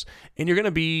setups, and you're going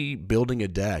to be building a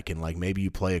deck, and like maybe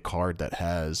you play a card that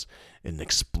has an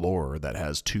explorer that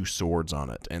has 2 swords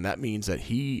on it, and that means that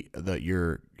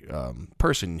your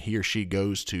person, he or she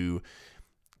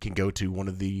can go to one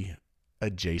of the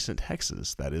adjacent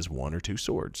hexes that is 1 or 2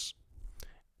 swords,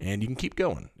 and you can keep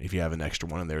going if you have an extra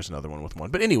one and there's another one with 1.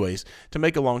 But anyways, to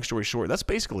make a long story short, that's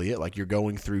basically it. Like you're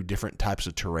going through different types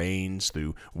of terrains,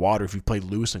 through water. If you've played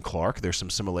Lewis and Clark, there's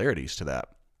some similarities to that,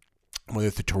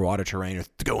 whether through water terrain or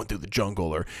going through the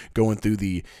jungle or going through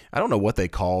I don't know what they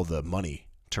call the money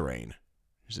terrain.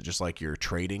 Is it just like you're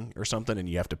trading or something and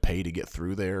you have to pay to get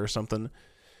through there or something?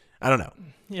 I don't know.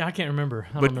 Yeah, I can't remember.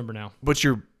 I don't remember now. But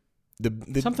you're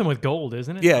something with gold,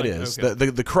 isn't it? Yeah, it is. Okay.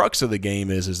 The crux of the game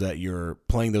is that you're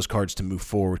playing those cards to move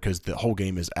forward because the whole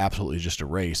game is absolutely just a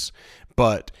race.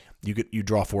 But you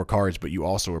draw 4 cards, but you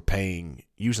also are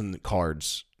using the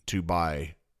cards to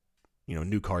buy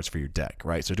new cards for your deck,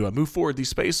 right? So do I move forward these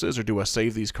spaces or do I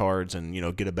save these cards and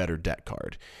get a better deck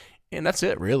card? And that's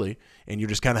it, really. And you're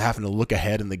just kind of having to look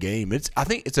ahead in the game. I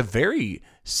think it's a very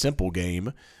simple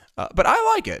game, but I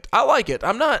like it.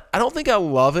 I don't think I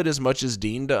love it as much as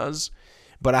Dean does,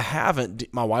 but I haven't.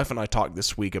 My wife and I talked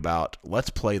this week about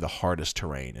let's play the hardest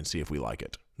terrain and see if we like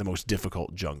it, the most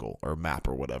difficult jungle or map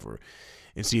or whatever,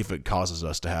 and see if it causes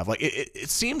us to have like it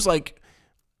seems like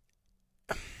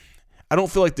I don't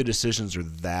feel like the decisions are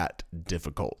that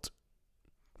difficult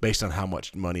based on how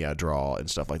much money I draw and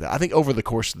stuff like that. I think over the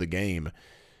course of the game,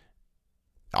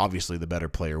 obviously the better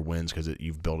player wins because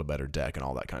you've built a better deck and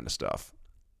all that kind of stuff.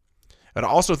 And I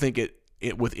also think it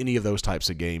with any of those types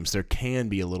of games, there can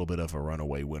be a little bit of a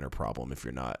runaway winner problem if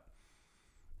you're not,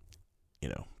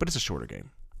 but it's a shorter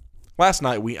game. Last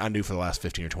night, I knew for the last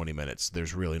 15 or 20 minutes,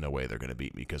 there's really no way they're going to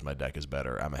beat me because my deck is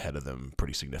better. I'm ahead of them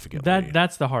pretty significantly.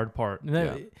 That's the hard part.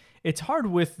 It's hard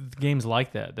with games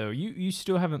like that, though. You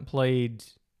still haven't played...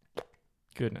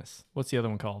 Goodness. What's the other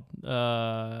one called?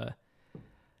 Oh,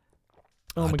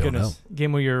 my goodness.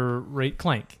 Game where you're...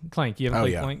 Clank. You haven't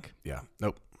played Clank? Yeah.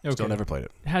 Nope. Okay. Still never played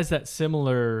it. It has that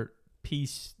similar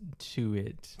piece to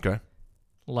it. Okay.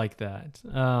 Like that.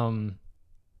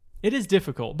 It is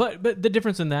difficult, but the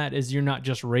difference in that is you're not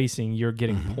just racing, you're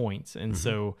getting points. And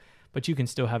so, but you can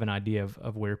still have an idea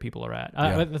of where people are at.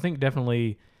 I think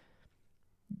definitely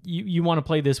you want to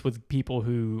play this with people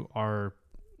who are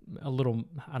a little,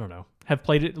 I don't know, have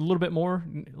played it a little bit more,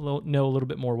 know a little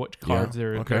bit more what cards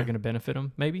they're going to benefit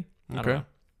them, maybe. I don't know.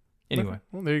 Anyway.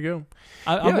 Well, there you go.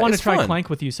 I want to try fun. Clank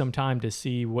with you sometime to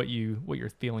see what your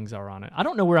feelings are on it. I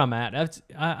don't know where I'm at.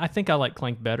 I think I like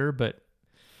Clank better, but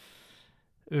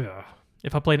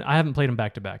I haven't played them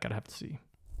back to back. I'd have to see.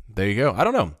 There you go. I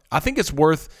don't know. I think it's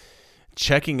worth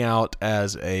checking out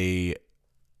as a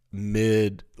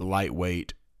mid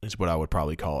lightweight is what I would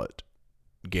probably call it.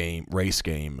 Race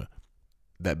game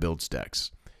that builds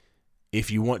decks.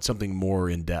 If you want something more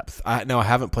in depth, I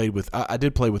haven't played with. I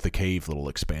did play with the cave little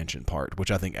expansion part,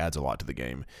 which I think adds a lot to the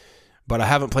game. But I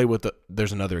haven't played with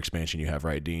there's another expansion you have,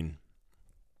 right, Dean?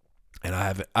 And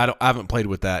I haven't played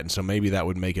with that, and so maybe that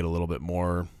would make it a little bit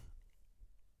more.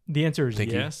 The answer is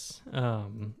yes,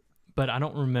 but I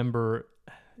don't remember.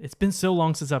 It's been so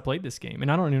long since I played this game,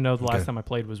 and I don't even know the last time I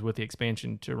played was with the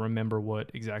expansion to remember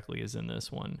what exactly is in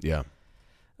this one. Yeah.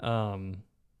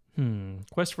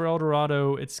 Quest for El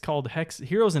Dorado. It's called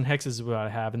Heroes and Hexes is what I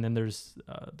have, and then there's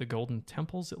the Golden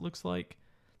Temples. It looks like.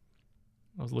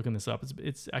 I was looking this up.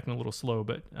 It's acting a little slow,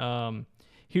 but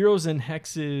Heroes and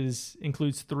Hexes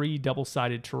includes 3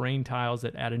 double-sided terrain tiles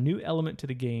that add a new element to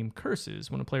the game: curses.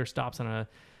 When a player stops on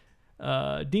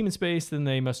a demon space, then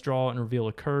they must draw and reveal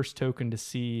a curse token to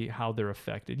see how they're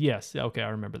affected. Yes. Okay, I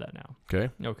remember that now. Okay.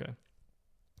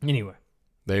 Anyway.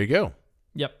 There you go.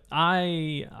 Yep.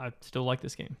 I still like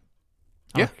this game.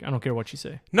 Yeah. I don't care what you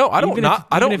say. No, I don't not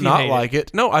like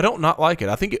it. No, I don't not like it.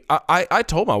 I think I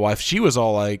told my wife, she was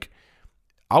all like,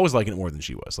 I was liking it more than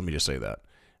she was. Let me just say that.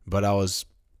 But I was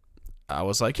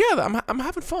like, yeah, I'm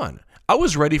having fun. I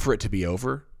was ready for it to be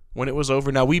over when it was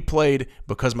over. Now we played,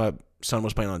 because my son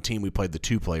was playing on a team, we played the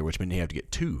 2-player, which meant you have to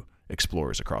get 2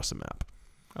 explorers across the map.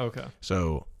 Okay.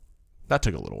 So that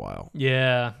took a little while.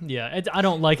 Yeah. I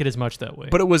don't like it as much that way.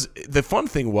 But the fun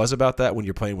thing was about that, when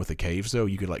you're playing with the caves, though,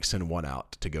 you could like send one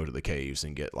out to go to the caves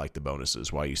and get like the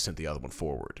bonuses while you sent the other one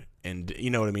forward. And you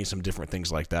know what I mean? Some different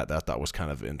things like that I thought was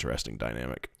kind of an interesting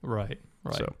dynamic. Right.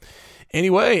 So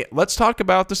anyway, let's talk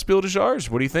about the Spiel des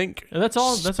Jahres. What do you think? That's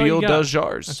all you got. Spiel des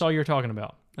Jahres. That's all you're talking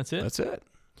about. That's it? That's it.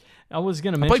 I was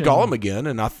going to mention... I played Gollum again,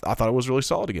 and I thought it was really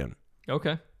solid again.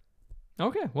 Okay.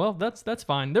 Well, that's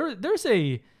fine. There's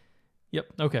a... Yep.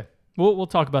 Okay. We'll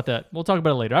talk about that. We'll talk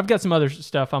about it later. I've got some other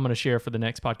stuff I'm going to share for the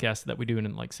next podcast that we do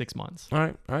in like 6 months. All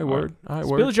right. Word.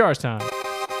 Spiel des Jahres time.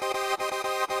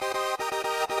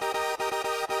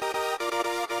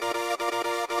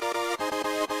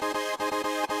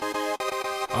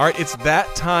 All right, it's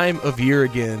that time of year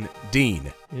again,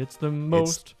 Dean. It's the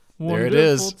most there it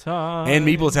is. Time and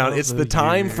Meepletown. It's the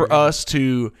time year. for us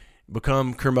to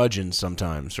become curmudgeons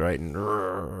sometimes, right? And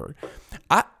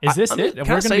is this it? We're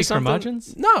going to be something?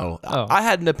 curmudgeons? No. Oh. I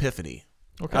had an epiphany.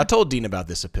 Okay. I told Dean about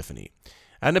this epiphany.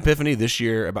 I had an epiphany this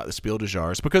year about the Spiel des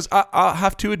Jahres, because I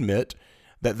have to admit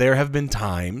that there have been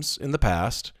times in the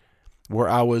past where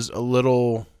I was a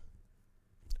little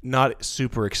not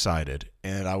super excited,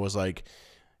 and I was like,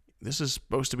 this is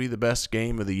supposed to be the best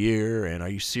game of the year, and are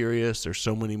you serious? There's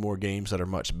so many more games that are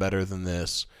much better than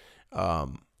this.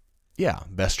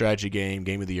 Best strategy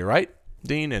game of the year, right,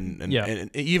 Dean?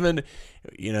 And even,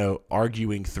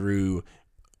 arguing through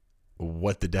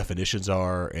what the definitions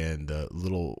are and the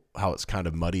little, how it's kind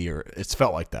of muddy, or it's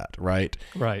felt like that, right?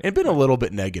 Right. And been a little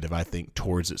bit negative, I think,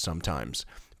 towards it sometimes.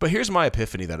 But here's my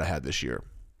epiphany that I had this year,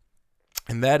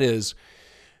 and that is,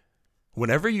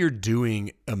 whenever you're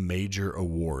doing a major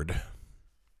award,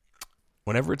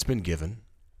 whenever it's been given,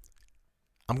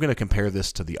 I'm going to compare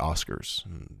this to the Oscars,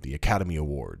 the Academy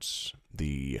Awards,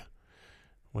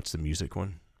 what's the music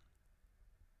one?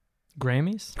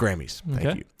 Grammys?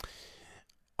 Thank you.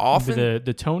 Often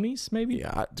the Tonys, maybe?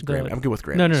 Yeah, I'm good with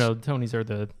Grammys. No. The Tonys are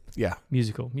the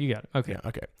musical. You got it. Okay. Yeah,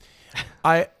 okay.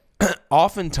 I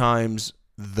oftentimes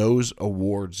those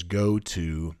awards go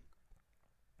to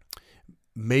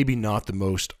maybe not the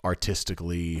most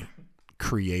artistically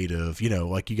creative,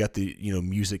 like you got the,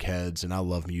 music heads, and I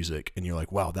love music, and you're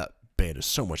like, wow, that band is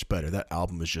so much better. That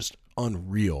album is just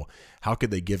unreal. How could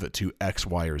they give it to X,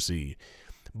 Y, or Z?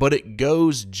 But it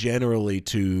goes generally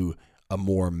to a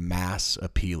more mass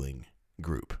appealing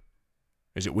group.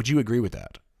 Would you agree with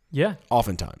that? Yeah.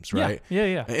 Oftentimes, right?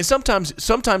 Yeah. And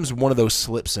sometimes one of those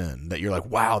slips in that you're like,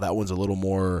 wow, that one's a little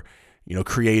more,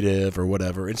 creative or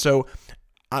whatever. And so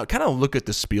I kind of look at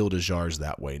the Spiel des Jahres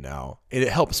that way now, and it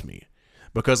helps me,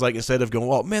 because like, instead of going,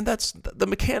 well, man, that's the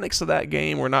mechanics of that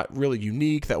game were not really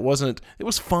unique. It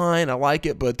was fine. I like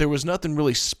it, but there was nothing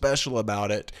really special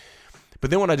about it. But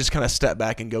then when I just kind of step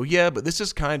back and go, yeah, but this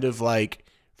is kind of like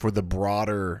for the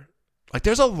broader, like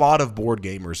there's a lot of board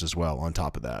gamers as well on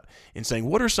top of that, and saying,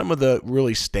 what are some of the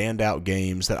really standout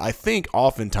games that I think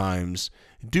oftentimes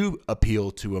do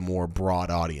appeal to a more broad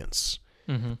audience?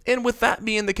 Mm-hmm. And with that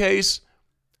being the case,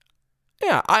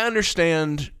 yeah, I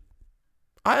understand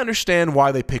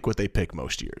why they pick what they pick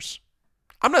most years.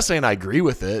 I'm not saying I agree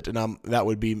with it, and that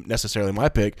would be necessarily my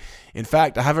pick. In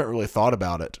fact, I haven't really thought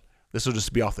about it This will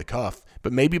just be off the cuff.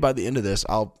 But maybe by the end of this,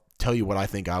 I'll tell you what I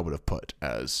think I would have put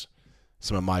as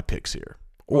some of my picks here.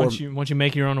 Or Once you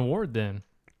make your own award, then.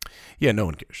 yeah, no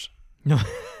one cares. No.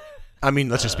 I mean,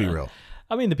 let's just be real.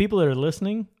 I mean, the people that are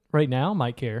listening right now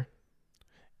might care.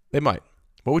 They might.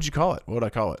 What would you call it? What would I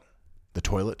call it? The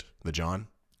toilet? The John?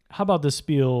 How about the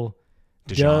spiel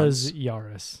Dijon's? does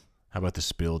Yaris? How about the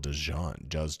spill does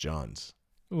John's?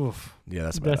 Oof. Yeah,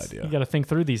 that's a bad idea. You got to think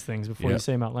through these things before you Yep.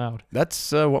 say them out loud.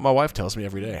 That's what my wife tells me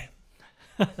every day.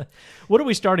 What are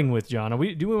we starting with, John?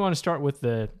 Do we want to start with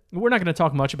the? We're not going to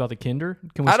talk much about the Kinder.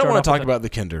 Can we? I don't start want to off talk with about the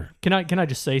Kinder. Can I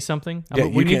just say something? Yeah,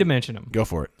 We you need to can. mention them. Go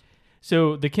for it.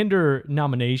 So the Kinder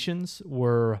nominations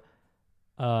were,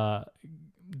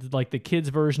 like the kids'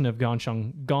 version of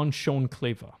Ganshon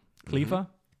Kleva. Kleva?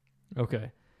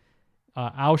 Okay.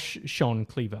 Ausch schon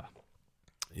Kleva.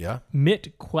 Yeah.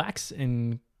 Mit Quacks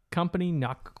and Company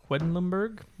nach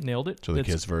Quedlinburg. Nailed it. So the That's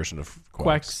kids' version of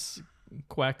Quacks.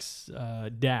 Quacks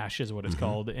Dash is what it's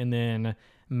called. And then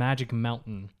Magic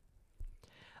Mountain.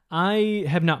 I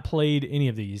have not played any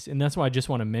of these, and that's why I just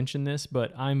want to mention this,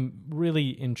 but I'm really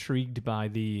intrigued by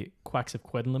the Quacks of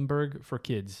Quedlinburg for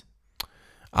kids.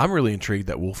 I'm really intrigued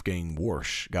that Wolfgang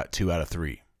Warsch got 2 out of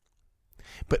 3.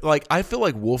 But I feel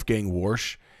like Wolfgang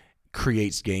Warsch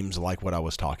creates games like what I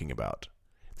was talking about.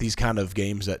 These kind of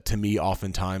games that to me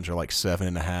oftentimes are like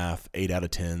 7.5, 8 out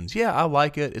of 10s. Yeah, I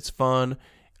like it. It's fun.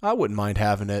 I wouldn't mind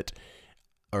having it.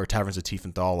 Or Taverns of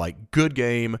Tiefenthal, good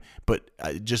game, but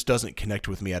it just doesn't connect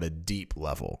with me at a deep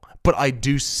level. But I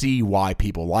do see why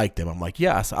people like them. I'm like,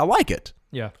 yes, I like it.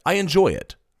 Yeah. I enjoy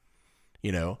it.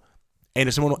 And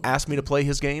if someone will ask me to play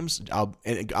his games,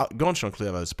 Ganshon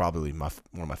Kleva is probably one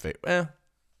of my favorite. I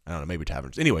don't know, maybe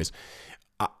Taverns. Anyways,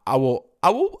 I will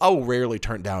rarely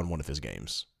turn down one of his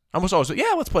games. I almost always say,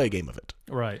 yeah, let's play a game of it.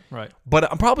 Right.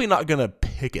 But I'm probably not gonna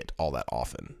pick it all that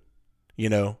often.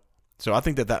 So I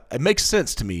think that it makes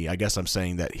sense to me. I guess I'm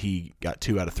saying that he got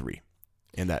 2 out of 3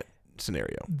 in that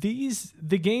scenario.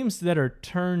 The games that are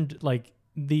turned, like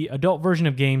the adult version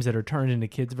of games that are turned into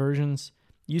kids versions,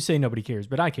 you say nobody cares,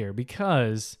 but I care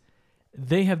because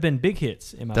they have been big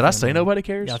hits in my Did I say family. nobody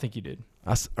cares? Yeah, I think you did.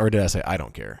 Or did I say I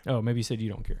don't care? Oh, maybe you said you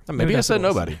don't care. Maybe I that's said what it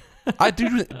was. nobody. I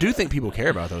do think people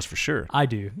care about those for sure. I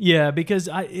do. Yeah, because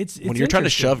it's When you're trying to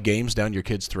interesting. shove games down your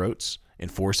kids' throats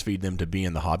and force feed them to be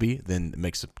in the hobby, then it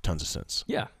makes tons of sense.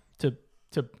 Yeah, to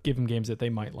give them games that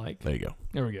they might like. There you go.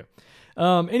 There we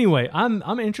go. Anyway,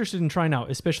 I'm interested in trying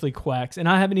out, especially Quacks, and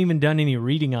I haven't even done any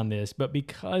reading on this, but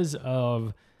because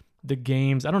of the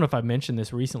games, I don't know if I mentioned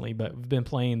this recently, but we've been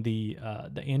playing the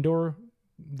Andor,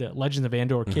 the Legends of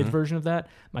Andor kids version of that.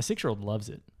 My 6-year-old loves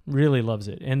it, really loves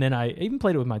it, and then I even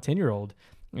played it with my 10-year-old,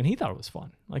 and he thought it was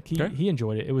fun. He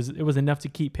enjoyed it. It was enough to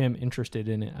keep him interested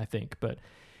in it, I think. But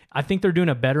I think they're doing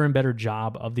a better and better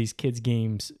job of these kids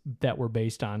games that were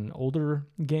based on older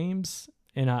games.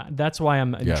 And that's why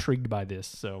I'm intrigued by this.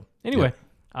 So anyway,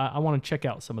 I want to check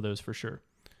out some of those for sure.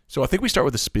 So I think we start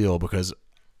with the spiel because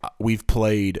I've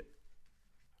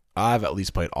at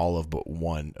least played all of but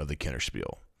one of the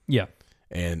Kennerspiel. Yeah.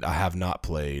 And I have not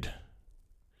played,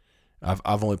 I've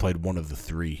only played one of the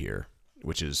 3 here,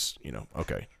 which is,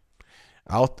 okay.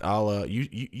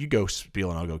 You go spiel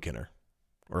and I'll go Kenner.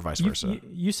 Or vice versa.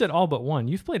 You said all but one.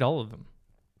 You've played all of them.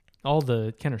 All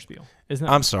the Kennerspiel. Isn't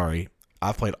that? I'm sorry.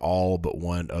 I've played all but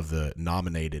one of the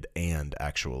nominated and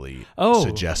actually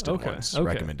suggested ones,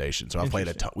 recommendations. So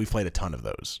we've played a ton of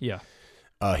those. Yeah.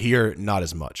 Here, not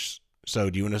as much. So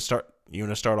do you want to start? You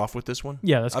want to start off with this one?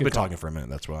 Yeah, that's good. I've been talking for a minute.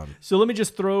 That's why I'm. So let me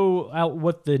just throw out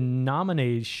what the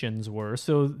nominations were.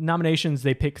 So nominations,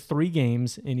 they pick 3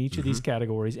 games in each of these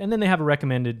categories, and then they have a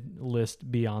recommended list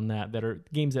beyond that are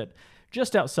games that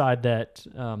just outside that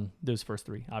those first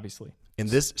 3, obviously. In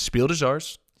this Spiel des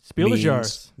Jahres. Spiel des means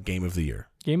Jahres. Game of the year.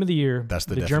 Game of the year. That's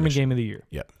the German definition. game of the year.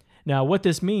 Yep. Now, what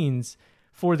this means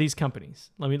for these companies,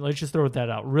 let's just throw that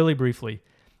out really briefly.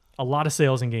 A lot of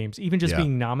sales in games, even just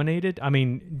being nominated. I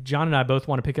mean, John and I both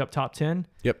want to pick up top 10.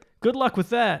 Yep. Good luck with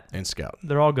that. And Scout.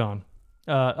 They're all gone.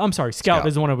 I'm sorry, Scout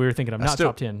is the one we were thinking of, not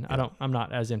top 10. Yeah. I'm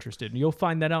not as interested. You'll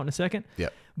find that out in a second.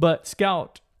 Yep. But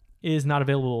Scout is not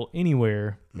available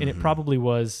anywhere, and it probably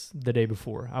was the day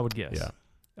before, I would guess. Yeah.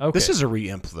 Okay. This is a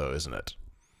re-imp though, isn't it?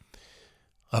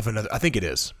 Of another, I think it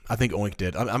is. I think Oink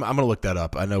did. I'm going to look that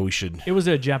up. I know we should. It was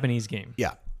a Japanese game.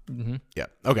 Yeah. Yeah.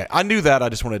 Okay. I knew that. I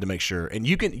just wanted to make sure. And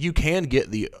you can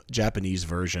get the Japanese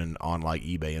version on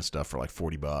eBay and stuff for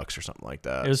 $40 or something like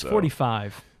that. It was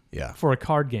 45. Yeah. For a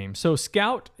card game. So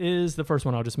Scout is the first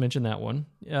one. I'll just mention that one.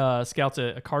 Scout's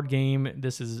a card game.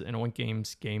 This is an Oink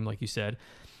Games game, like you said.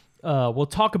 we'll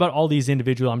talk about all these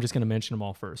individual. I'm just going to mention them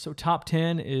all first. So top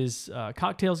 10 is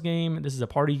Cocktails game. This is a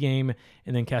party game.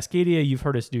 And then Cascadia, you've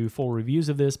heard us do full reviews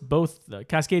of this. Both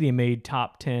Cascadia made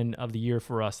top 10 of the year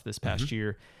for us this past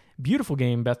year. Beautiful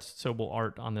game. Beth Sobel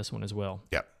art on this one as well.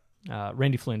 Yep.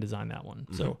 Randy Flynn designed that one.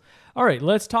 So, all right,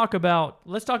 let's talk about.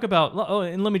 Oh,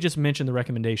 and let me just mention the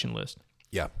recommendation list.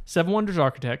 Yeah. Seven Wonders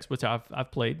Architects, which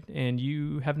I've played, and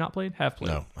you have not played. Have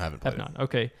played? No, I haven't played. Have not.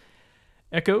 Okay.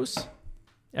 Echoes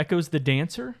the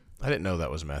Dancer. I didn't know that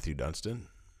was Matthew Dunstan.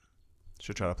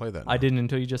 Should try to play that now. I didn't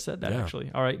until you just said that. Yeah. Actually.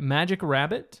 All right. Magic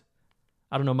Rabbit.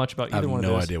 I don't know much about either one of those.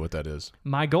 I have no idea what that is.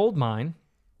 My Gold Mine,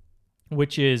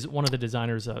 which is one of the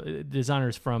designers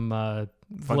from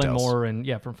Glenmore and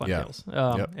from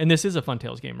Funtails. Yep. And this is a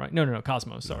Funtails game, right? No,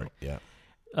 Cosmos. Sorry. No, yeah.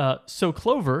 So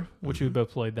Clover, which we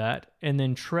both played that, and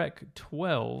then Trek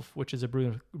 12, which is a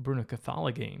Bruno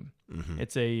Cathala game.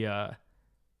 It's a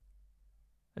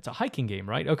hiking game,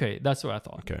 right? Okay, that's what I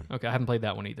thought. Okay, I haven't played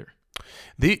that one either.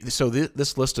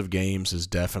 This list of games is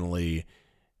definitely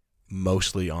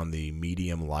mostly on the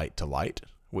medium light to light,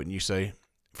 wouldn't you say?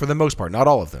 For the most part, not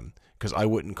all of them, because I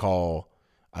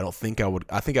think I would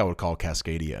call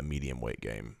Cascadia a medium weight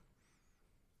game.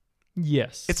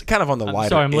 Yes. It's kind of on the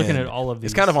lighter I'm end. looking at all of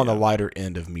these. It's kind of on the lighter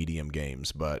end of medium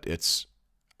games, but it's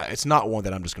not one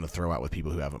that I'm just going to throw out with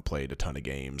people who haven't played a ton of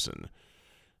games, and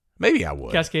maybe I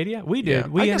would. Cascadia? We did. Yeah.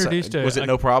 We introduced Was it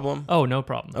no problem? Oh, no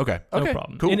problem. Okay. No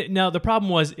problem. Cool. And now the problem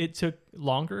was it took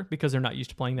longer because they're not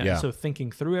used to playing that. Yeah. So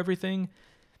thinking through everything,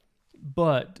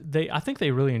 but I think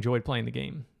they really enjoyed playing the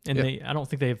game. And I don't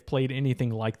think they have played anything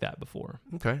like that before.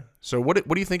 Okay. So what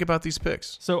do you think about these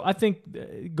picks? So I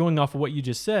think going off of what you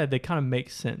just said, they kind of make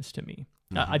sense to me.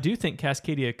 I do think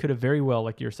Cascadia could have very well,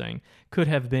 like you're saying, could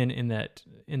have been in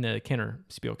the Kenner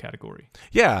Spiel category.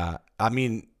 Yeah. I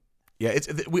mean, yeah,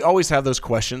 we always have those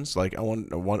questions. Like, I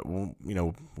want,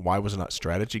 why was it not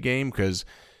strategy game? Because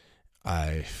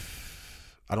I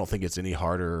don't think it's any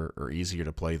harder or easier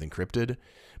to play than Cryptid.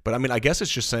 But I mean, I guess it's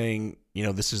just saying,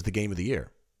 this is the game of the year.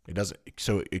 It doesn't.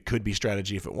 So it could be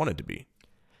strategy if it wanted to be,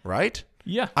 right?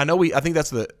 Yeah. I think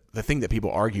that's the thing that people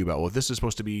argue about. Well, this is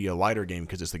supposed to be a lighter game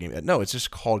because it's the game. No, it's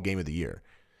just called Game of the Year.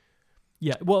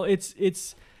 Yeah. Well, it's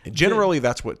generally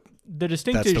that's what. That's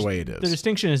the way it is. The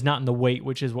distinction is not in the weight,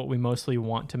 which is what we mostly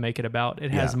want to make it about.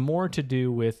 It has more to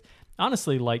do with,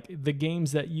 honestly, like the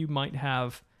games that you might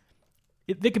have.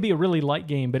 They could be a really light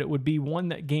game, but it would be one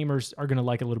that gamers are going to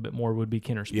like a little bit more. Would be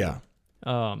Kenner Spiel.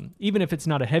 Yeah. Even if it's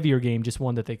not a heavier game, just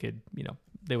one that they could,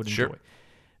 they would enjoy.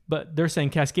 But they're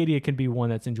saying Cascadia can be one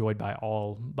that's enjoyed by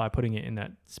all by putting it in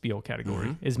that Spiel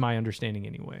category. Is my understanding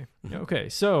anyway. Okay,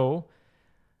 so.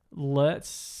 Let's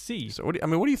see. So what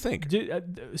do you think?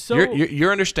 So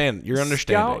you're understanding.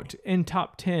 Scout and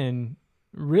top 10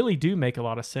 really do make a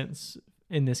lot of sense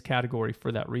in this category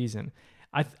for that reason.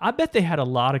 I bet they had a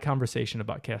lot of conversation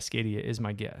about Cascadia is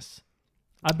my guess.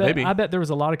 I bet there was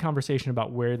a lot of conversation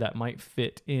about where that might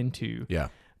fit into. Yeah.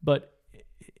 But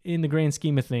in the grand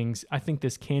scheme of things, I think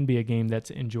this can be a game that's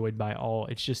enjoyed by all.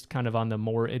 It's just kind of on the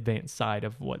more advanced side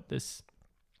of what this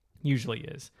usually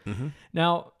is.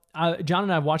 Now, John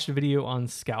and I have watched a video on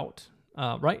Scout,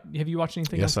 right? Have you watched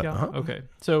anything on Scout? Okay.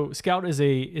 So Scout is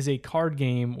a card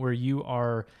game where you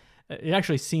are, it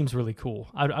actually seems really cool.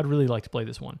 I'd really like to play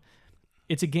this one.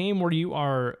 It's a game where you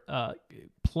are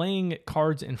playing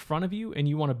cards in front of you and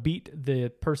you want to beat the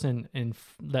person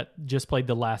that just played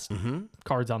the last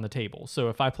cards on the table. So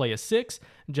if I play a 6,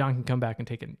 John can come back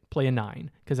and play a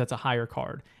 9 because that's a higher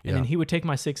card. And then he would take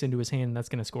my 6 into his hand and that's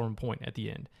going to score him a point at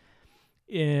the end.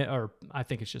 Or I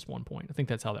think it's just 1 point. I think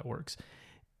that's how that works.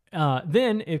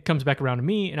 Then it comes back around to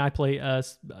me, and I play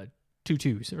 2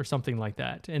 2s or something like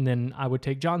that. And then I would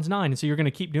take John's 9. And so you're going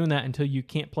to keep doing that until you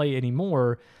can't play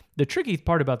anymore. The tricky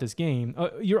part about this game,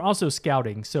 you're also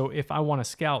scouting. So if I want to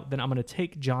scout, then I'm going to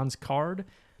take John's card,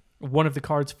 one of the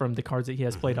cards from the cards that he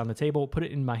has played on the table, put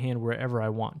it in my hand wherever I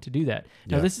want to do that.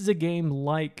 Now, this is a game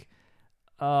like,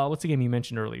 what's the game you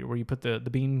mentioned earlier where you put the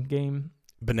bean game?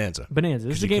 Bonanza.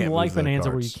 This is a game like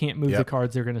Bonanza where you can't move the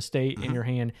cards. They're going to stay in your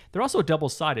hand. They're also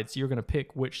double-sided, so you're going to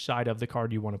pick which side of the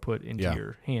card you want to put into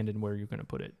your hand and where you're going to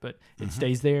put it. But it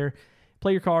stays there.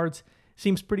 Play your cards.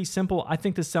 Seems pretty simple. I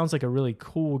think this sounds like a really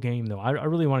cool game, though. I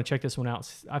really want to check this one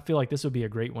out. I feel like this would be a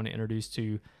great one to introduce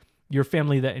to your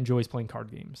family that enjoys playing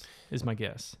card games, is my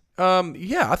guess.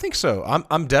 Yeah, I think so.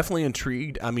 I'm definitely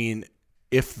intrigued. I mean,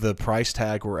 if the price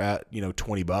tag were at,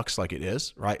 $20 like it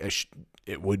is, right?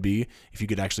 It would be if you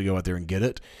could actually go out there and get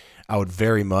it. I would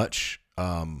very much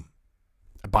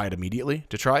buy it immediately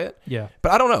to try it. Yeah.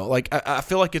 But I don't know. Like I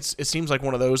feel like it seems like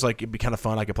one of those, like it'd be kind of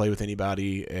fun. I could play with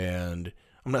anybody, and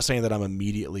I'm not saying that I'm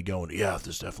immediately going, yeah,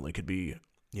 this definitely could be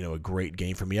a great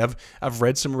game for me. I've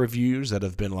read some reviews that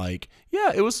have been like,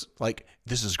 yeah, it was like,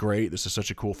 this is great. This is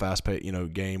such a cool,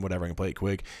 fast-paced, game, whatever. I can play it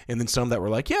quick. And then some that were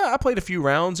like, yeah, I played a few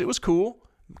rounds. It was cool.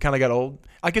 Kind of got old.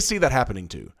 I could see that happening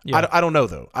too. Yeah. I don't know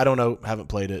though. I don't know. Haven't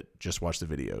played it. Just watched the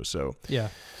video. So yeah.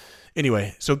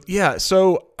 Anyway, so yeah.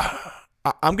 So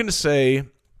I'm gonna say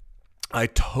I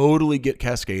totally get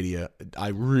Cascadia. I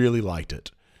really liked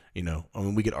it.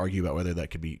 We could argue about whether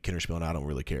that could be Kennerspiel, and I don't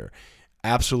really care.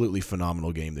 Absolutely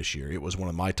phenomenal game this year. It was one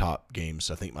of my top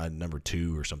games. I think my number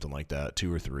 2 or something like that,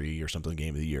 2 or 3 or something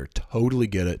game of the year. Totally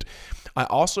get it. I'm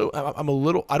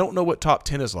I don't know what top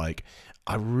 10 is like.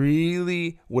 I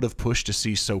really would have pushed to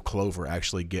see So Clover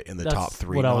actually get in the top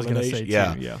 3 what nominations. I was going to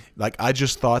say too. Yeah. Like I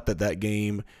just thought that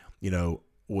game,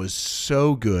 was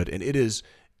so good, and it is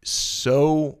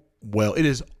so well. It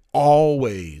is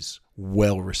always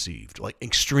well received, like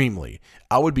extremely.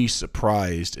 I would be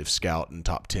surprised if Scout in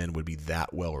top 10 would be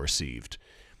that well received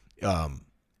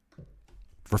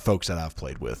for folks that I've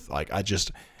played with. Like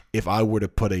if I were to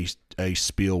put a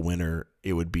Spiel winner,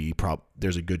 it would be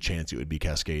there's a good chance it would be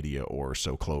Cascadia or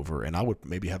So Clover, and I would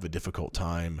maybe have a difficult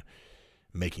time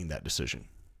making that decision.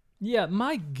 Yeah,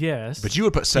 my guess. But you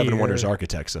would put Seven Wonders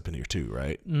Architects up in here too,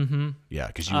 right? Mm-hmm. Yeah,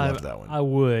 because you love that one. I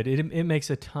would. It makes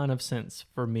a ton of sense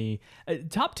for me.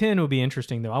 Top 10 would be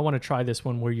interesting, though. I want to try this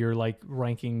one where you're like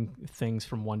ranking things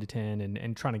from 1 to 10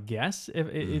 and trying to guess.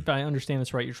 If I understand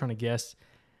this right, you're trying to guess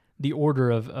the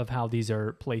order of how these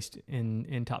are placed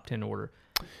in top 10 order.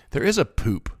 There is a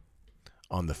poop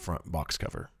on the front box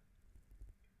cover.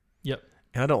 Yep.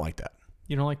 And I don't like that.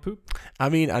 You don't like poop? I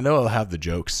mean, I know I'll have the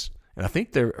jokes, and I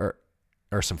think there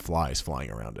are some flies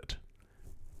flying around it.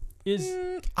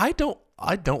 I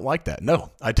don't like that.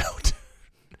 No, I don't.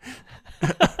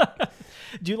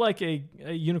 Do you like a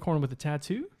unicorn with a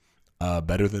tattoo?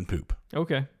 Better than poop.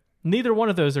 Okay. Neither one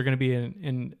of those are going to be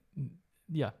in.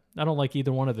 Yeah, I don't like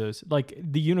either one of those. Like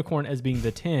the unicorn as being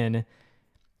the 10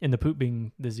 and the poop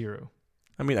being the 0.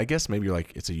 I mean, I guess maybe you're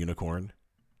like, it's a unicorn.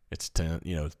 It's 10,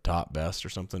 top best or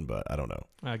something, but I don't know.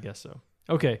 I guess so.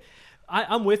 Okay.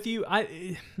 I'm with you.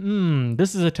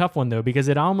 This is a tough one though, because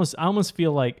I almost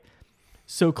feel like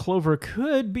So Clover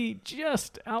could be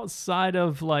just outside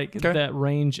of like that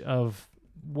range of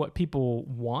what people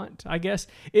want, I guess.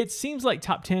 It seems like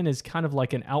top 10 is kind of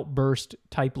like an Outburst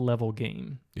type level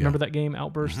game. Yeah. Remember that game,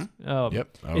 Outburst? Mm-hmm.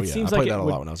 Yep. Oh, it seems I like played that it a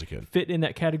would lot when I was a kid. Fit in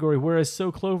that category, whereas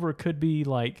So Clover could be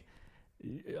like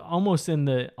almost in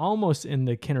the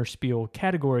Kennerspiel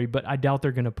category, but I doubt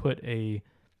they're going to put a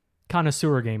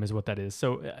connoisseur game is what that is.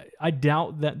 So I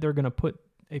doubt that they're going to put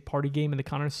a party game in the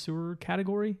connoisseur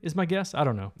category is my guess. I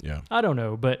don't know. Yeah. I don't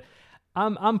know, but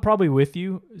I'm probably with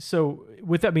you. So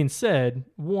with that being said,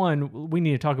 one, we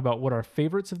need to talk about what our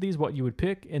favorites of these, what you would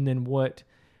pick, and then what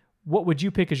would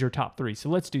you pick as your top 3? So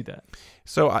let's do that.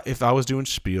 So if I was doing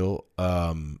Spiel,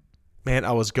 man,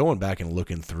 I was going back and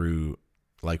looking through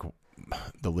like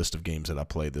the list of games that I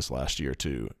played this last year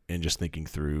too, and just thinking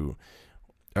through.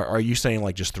 Are you saying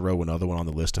like just throw another one on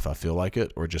the list if I feel like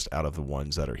it, or just out of the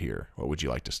ones that are here? What would you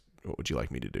like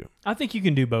me to do? I think you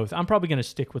can do both. I'm probably going to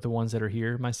stick with the ones that are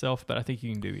here myself, but I think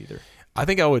you can do either. I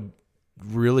think I would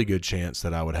really good chance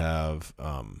that I would have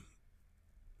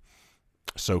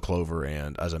So Clover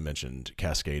and, as I mentioned,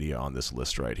 Cascadia on this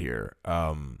list right here.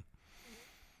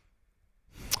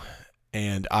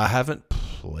 And I haven't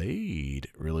played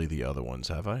really the other ones,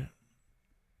 have I?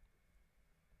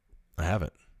 I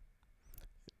haven't.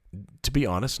 To be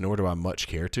honest, nor do I much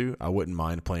care to. I wouldn't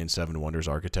mind playing Seven Wonders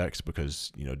Architects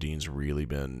because, Dean's really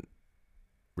been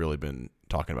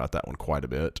talking about that one quite a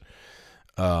bit.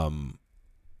 I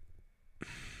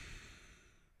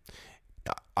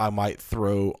might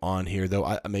throw on here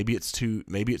though. Maybe it's too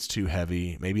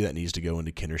heavy. Maybe that needs to go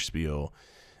into Kennerspiel.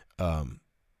 You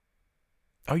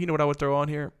know what I would throw on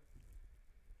here?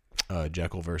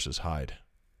 Jekyll versus Hyde.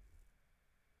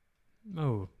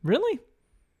 Oh, really?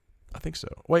 I think so.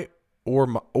 Wait,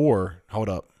 or hold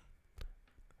up.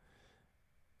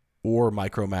 Or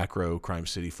Micro Macro Crime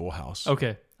City Full House.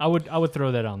 Okay, I would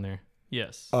throw that on there.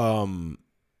 Yes.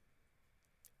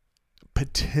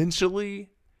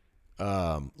 Potentially,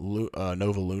 Nova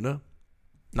Luna,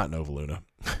 not Nova Luna.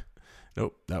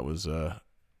 Nope, that was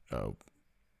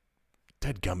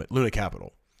Deadgummit, Luna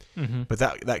Capital. Mm-hmm. But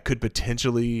that could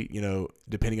potentially,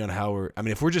 depending on how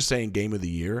if we're just saying game of the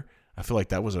year, I feel like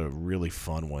that was a really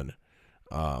fun one.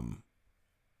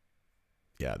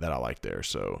 That I like there.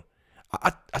 So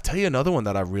I tell you another one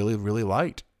that I really, really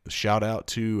liked. Shout out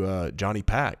to Johnny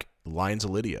Pack, Lions of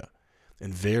Lydia,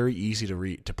 and very easy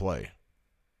to play.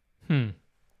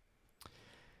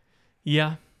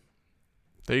 Yeah.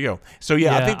 There you go. So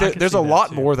yeah, I think I can there's see a that lot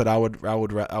too. more that I would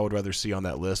rather see on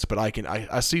that list, but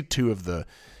I see two of them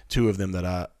that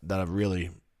I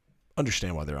really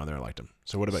understand why they're on there. I liked them.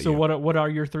 So what about So you? what are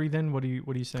your three then? What are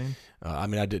you saying? I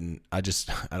mean, I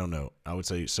don't know. I would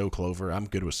say So Clover. I'm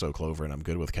good with So Clover, and I'm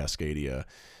good with Cascadia,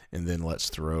 and then let's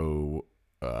throw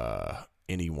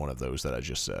any one of those that I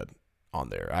just said on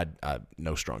there. I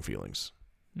no strong feelings.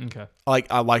 Okay.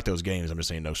 I like those games. I'm just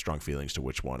saying no strong feelings to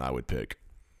which one I would pick.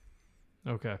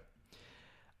 Okay.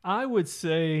 I would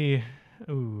say,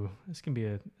 this can be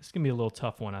a little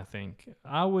tough one, I think.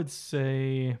 I would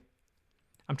say,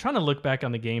 I'm trying to look back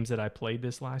on the games that I played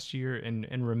this last year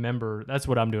and remember. That's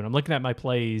what I'm doing. I'm looking at my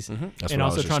plays and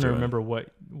also trying to remember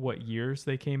what years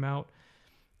they came out.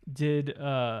 Did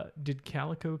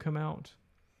Calico come out?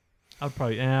 I'd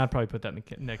probably put that in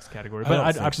the next category.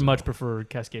 But I'd much prefer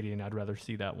Cascadia, and I'd rather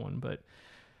see that one. But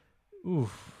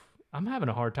I'm having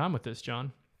a hard time with this,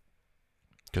 John.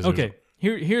 Okay,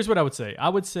 here's what I would say. I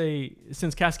would say,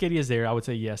 since Cascadia is there, I would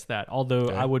say yes, that. Although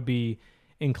I would be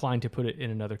inclined to put it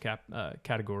in another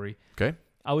category. Okay.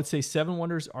 I would say Seven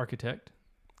Wonders Architect.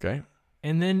 Okay.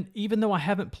 And then, even though I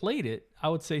haven't played it, I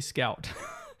would say Scout.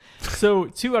 So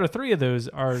 2 out of 3 of those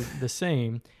are the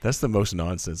same. That's the most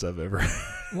nonsense I've ever.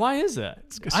 Why is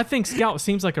that? I think Scout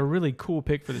seems like a really cool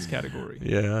pick for this category.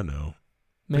 Yeah, I know.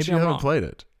 Maybe but you I'm haven't wrong. played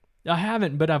it. I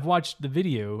haven't, but I've watched the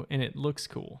video and it looks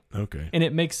cool. Okay. And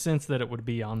it makes sense that it would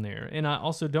be on there. And I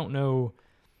also don't know.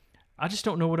 I just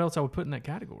don't know what else I would put in that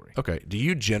category. Okay. Do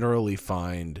you generally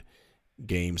find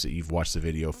games that you've watched the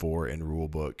video for in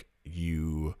Rulebook,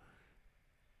 you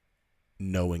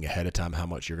knowing ahead of time how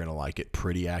much you're going to like it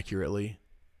pretty accurately?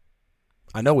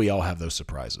 I know we all have those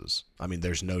surprises. I mean,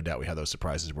 there's no doubt we have those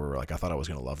surprises where we're like, I thought I was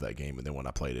going to love that game, and then when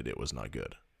I played it, it was not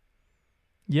good.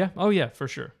 Yeah. Oh, yeah, for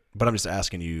sure. But I'm just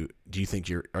asking you, do you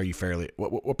think are you fairly,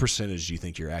 what percentage do you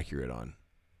think you're accurate on?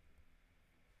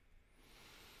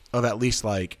 Of at least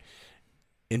like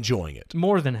enjoying it.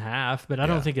 More than half, but I Yeah.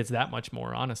 don't think it's that much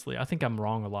more, honestly. I think I'm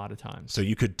wrong a lot of times. So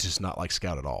you could just not like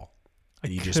Scout at all.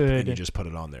 And you could. just put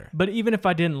it on there. But even if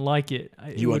I didn't like it,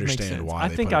 You would make understand sense. why I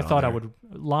they think put it I on thought I there. would.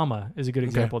 Llama is a good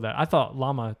example of that. I thought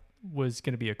Llama was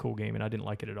going to be a cool game, and I didn't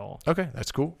like it at all. Okay,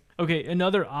 that's cool. Okay,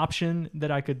 another option that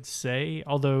I could say,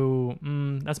 although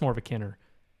that's more of a Kenner,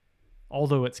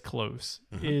 although it's close,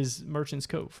 is Merchant's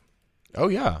Cove. Oh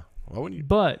yeah. Why wouldn't you?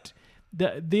 But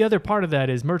the other part of that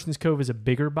is Merchant's Cove is a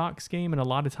bigger box game, and a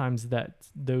lot of times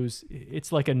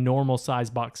it's like a normal size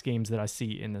box games that I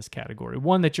see in this category.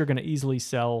 One that you're going to easily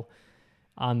sell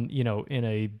on, in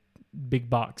a big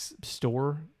box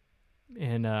store.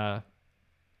 And I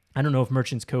don't know if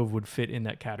Merchant's Cove would fit in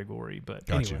that category, but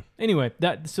Gotcha. anyway,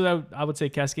 I would say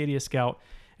Cascadia, Scout,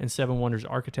 and Seven Wonders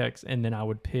Architects, and then I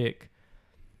would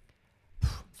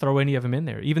throw any of them in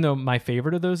there. Even though my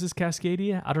favorite of those is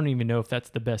Cascadia, I don't even know if that's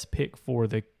the best pick for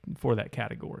that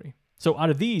category. So out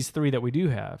of these 3 that we do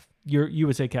have, you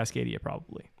would say Cascadia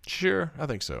probably. Sure, I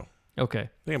think so. Okay.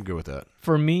 I think I'm good with that.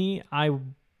 For me,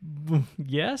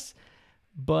 yes,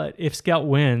 but if Scout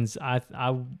wins, I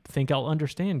think I'll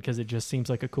understand because it just seems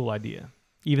like a cool idea.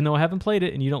 Even though I haven't played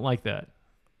it and you don't like that.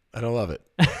 I don't love it.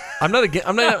 I'm not.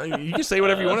 You can say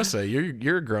whatever you want to say.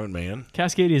 You're a grown man.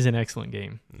 Cascadia is an excellent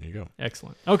game. There you go.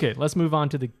 Excellent. Okay, let's move on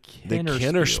to the Kenner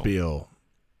Kennerspiel.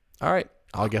 All right.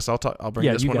 I'll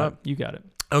bring this one up. You got it.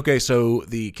 Okay, so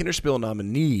the Kennerspiel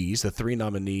nominees, the 3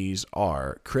 nominees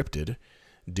are Cryptid,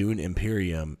 Dune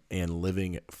Imperium, and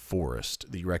Living Forest.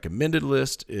 The recommended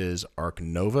list is Ark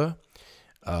Nova,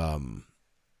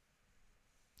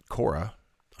 Cora.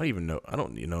 I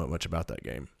don't even know much about that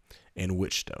game. And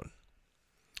Witchstone.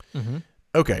 Mm-hmm.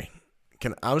 Okay,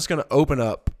 I'm just going to open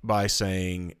up by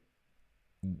saying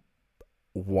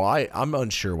why I'm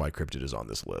unsure why Cryptid is on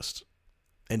this list.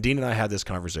 And Dean and I had this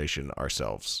conversation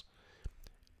ourselves.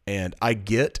 And I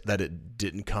get that it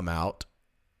didn't come out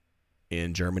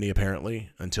in Germany apparently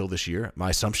until this year.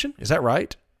 My assumption, is that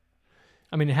right?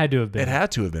 I mean, it had to have been. It had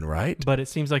to have been, right? But it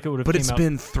seems like it would have. But it's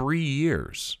been 3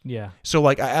 years. Yeah. So,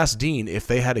 I asked Dean if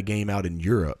they had a game out in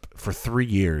Europe for 3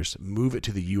 years, move it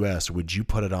to the U.S., would you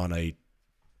put it on a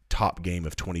top game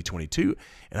of 2022?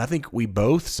 And I think we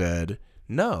both said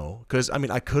no, because,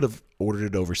 I could have ordered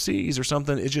it overseas or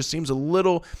something. It just seems a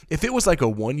little, if it was like a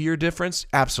 1 year difference,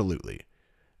 absolutely.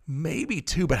 Maybe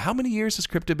 2, but how many years has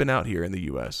Cryptid been out here in the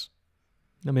U.S.?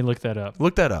 Let me look that up.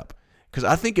 Look that up. Because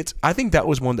I think that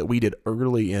was one that we did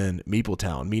early in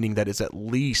Meepletown, meaning that it's at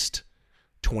least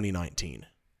 2019.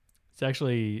 It's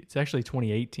actually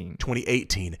 2018.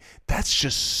 2018. That's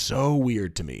just so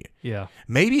weird to me. Yeah.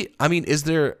 Maybe, is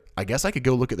there, I guess I could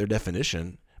go look at their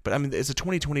definition, but it's a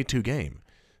 2022 game.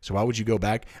 So why would you go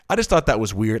back? I just thought that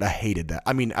was weird. I hated that.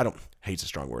 I mean, hate's a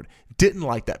strong word. Didn't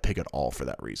like that pick at all for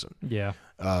that reason. Yeah.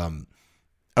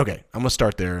 Okay, I'm gonna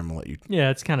start there and I'm gonna let you. Yeah,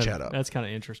 it's kind chat of up. that's kind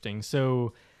of interesting.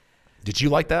 So, did you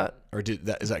like that, or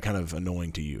is that kind of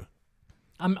annoying to you?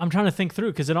 I'm trying to think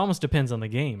through because it almost depends on the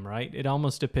game, right? It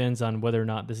almost depends on whether or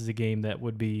not this is a game that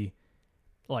would be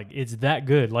like it's that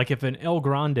good. Like if an El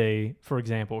Grande, for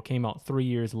example, came out 3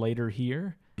 years later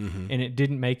here and it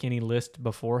didn't make any list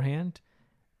beforehand,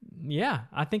 yeah,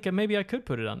 I think maybe I could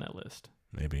put it on that list.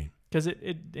 Maybe because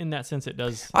it in that sense it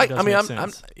does. I make mean,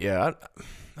 sense.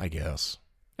 I guess.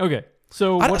 Okay,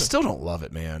 so I still don't love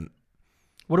it, man.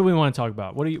 What do we want to talk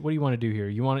about? What do you want to do here?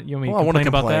 You want me to I complain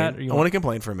about that? I want to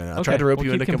complain for a minute. I tried to rope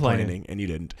you into complaining, and you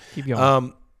didn't. Keep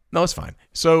going. No, it's fine.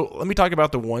 So let me talk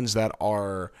about the ones that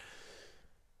are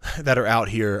out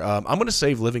here. I'm going to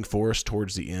save Living Forest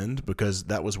towards the end because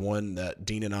that was one that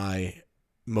Dean and I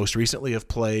most recently have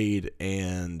played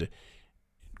and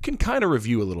can kind of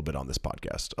review a little bit on this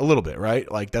podcast. A little bit,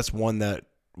 right? Like that's one that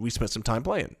we spent some time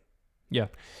playing. Yeah.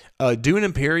 Dune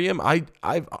Imperium, I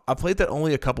played that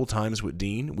only a couple times with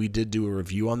Dean. We did do a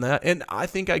review on that, and I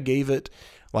think I gave it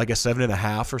like a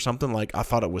 7.5 or something. Like I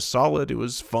thought it was solid. It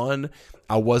was fun.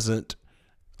 I wasn't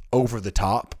over the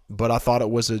top, but I thought it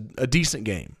was a decent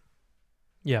game.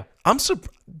 Yeah.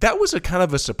 That was a kind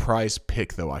of a surprise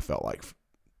pick, though, I felt like.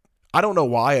 I don't know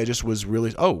why. I just was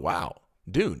really, oh, wow,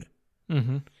 Dune.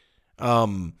 Mm-hmm.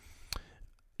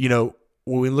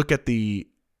 When we look at the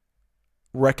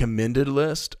recommended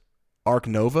list, Ark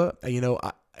Nova,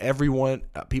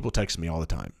 people text me all the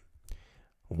time.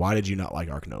 Why did you not like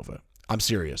Ark Nova? I'm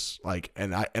serious. Like,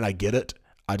 and I get it.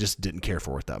 I just didn't care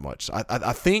for it that much. So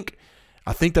I think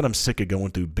that I'm sick of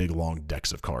going through big long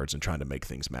decks of cards and trying to make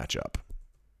things match up.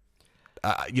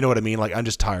 You know what I mean? Like I'm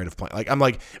just tired of playing. Like I'm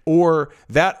like, or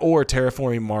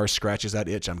Terraforming Mars scratches that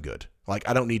itch. I'm good. Like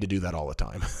I don't need to do that all the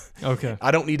time. Okay. I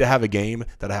don't need to have a game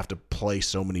that I have to play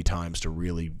so many times to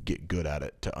really get good at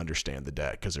it to understand the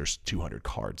deck because there's 200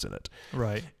 cards in it.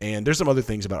 Right. And there's some other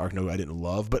things about Ark Nova I didn't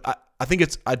love, but I think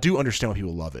I do understand why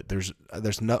people love it. There's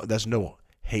no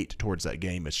hate towards that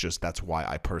game. It's just that's why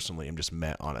I personally am just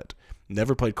met on it.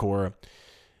 Never played Korra.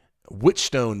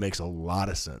 Witchstone makes a lot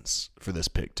of sense for this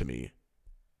pick to me.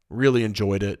 Really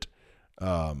enjoyed it.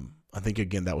 I think,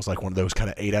 again, that was like one of those kind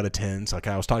of 8 out of 10s. Like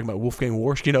I was talking about Wolfgang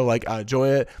Warsch, like I enjoy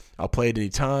it. I'll play it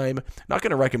anytime. Not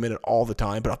going to recommend it all the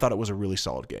time, but I thought it was a really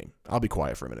solid game. I'll be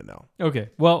quiet for a minute now. Okay.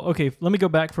 Well, okay. Let me go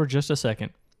back for just a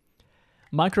second.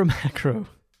 Micro Macro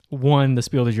won the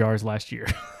Spiel des Jahres last year.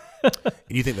 And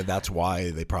you think that's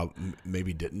why they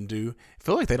maybe didn't do? I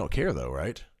feel like they don't care, though,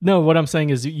 right? No, what I'm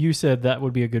saying is you said that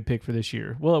would be a good pick for this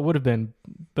year. Well, it would have been,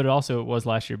 but it was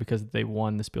last year because they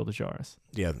won the Spiel des Jahres.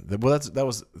 Yeah,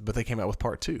 but they came out with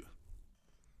part 2.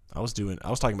 I was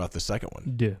talking about the second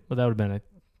one. Yeah, well, that would have been a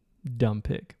dumb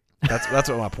pick. That's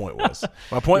what my point was.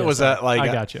 My point was that like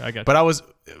I got you. But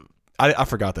I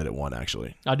forgot that it won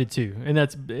actually. I did too, and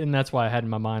that's why I had in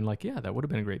my mind like, yeah, that would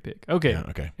have been a great pick. Okay, yeah,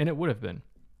 okay, and it would have been.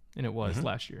 And it was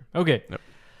last year. Okay.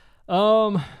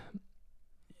 Yep.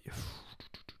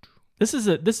 This is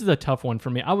a tough one for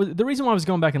me. The reason why I was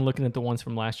going back and looking at the ones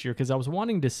from last year because I was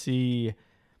wanting to see.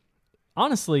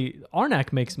 Honestly,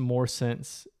 Arnak makes more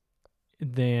sense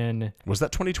than. Was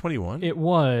that 2021? It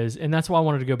was, and that's why I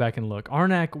wanted to go back and look.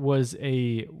 Arnak was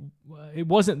it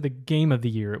wasn't the game of the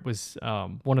year. It was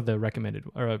one of the recommended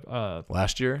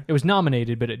last year. It was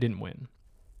nominated, but it didn't win.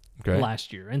 Okay.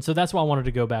 Last year. And so that's why I wanted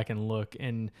to go back and look.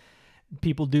 And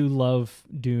people do love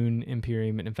Dune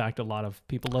Imperium. And in fact, a lot of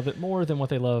people love it more than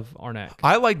what they love Arnak.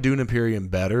 I like Dune Imperium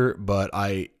better, but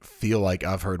I feel like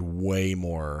I've heard way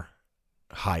more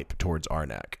hype towards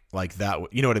Arnak. Like that,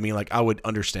 you know what I mean? Like I would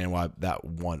understand why that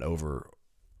won over.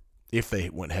 If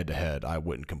they went head to head, I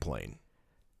wouldn't complain.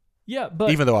 Yeah, but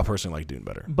even though I personally like Dune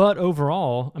better. But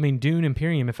overall, I mean, Dune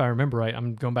Imperium, if I remember right,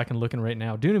 I'm going back and looking right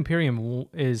now. Dune Imperium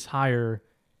is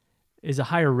a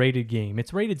higher rated game.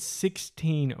 It's rated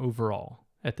 16 overall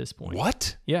at this point.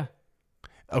 What? Yeah.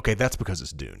 Okay, that's because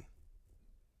it's Dune.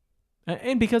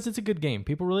 And because it's a good game.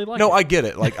 People really like it. No, I get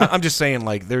it. Like I'm just saying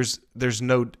like there's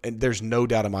no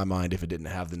doubt in my mind if it didn't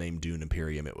have the name Dune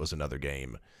Imperium, it was another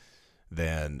game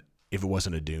than if it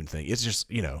wasn't a Dune thing. It's just,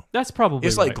 That's probably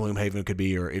it's right. like Gloomhaven could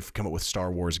be, or if come up with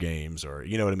Star Wars games or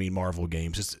you know what I mean, Marvel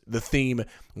games. It's the theme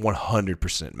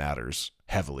 100% matters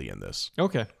heavily in this.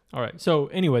 Okay. All right. So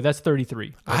anyway, that's 33.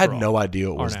 Overall. I had no idea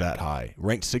it was Arnak. that high.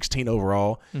 Ranked 16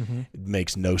 overall. Mm-hmm. It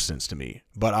makes no sense to me.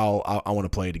 But I want to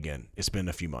play it again. It's been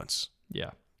a few months.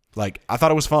 Yeah. Like I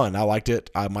thought it was fun. I liked it.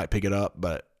 I might pick it up,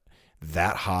 but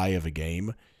that high of a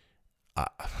game,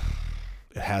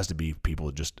 it has to be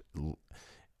people just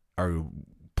are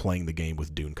playing the game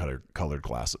with Dune colored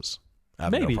glasses. I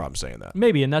have Maybe. no problem saying that.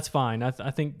 Maybe, and that's fine. I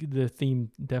think the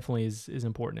theme definitely is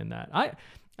important in that. I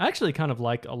actually kind of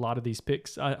like a lot of these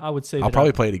picks. I would say I'll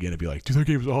probably play it again and be like, dude, that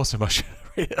game was awesome. I should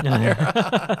rate it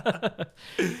higher.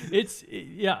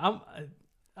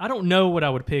 I don't know what I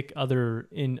would pick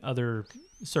in other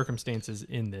circumstances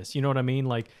in this. You know what I mean?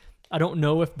 Like, I don't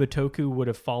know if Bitoku would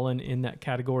have fallen in that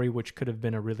category, which could have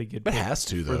been a really good pick. It has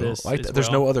to, for though. this Like, as there's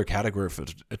well. no other category for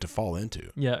it to fall into.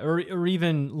 Yeah, or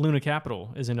even Luna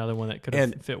Capital is another one that could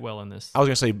have fit well in this. I was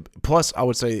going to say, plus, I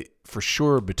would say for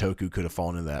sure Bitoku could have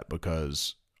fallen in that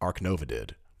because Ark Nova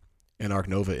did. And Ark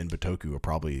Nova and Bitoku are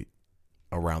probably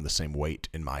around the same weight,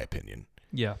 in my opinion.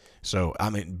 Yeah. So, I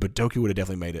mean, Bitoku would have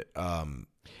definitely made it.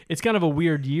 It's kind of a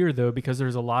weird year, though, because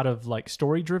there's a lot of like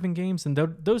story-driven games, and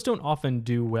those don't often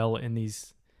do well in the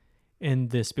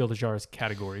Spiel des Jahres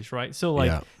categories, right? So,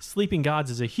 like, Sleeping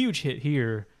Gods is a huge hit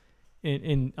here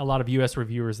in a lot of U.S.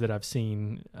 reviewers that I've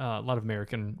seen, a lot of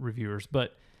American reviewers,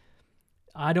 but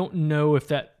I don't know if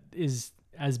that is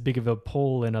as big of a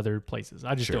pull in other places.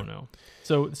 I just don't know.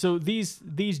 So these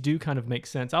do kind of make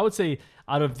sense. I would say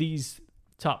out of these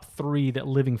top three, that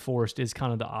Living Forest is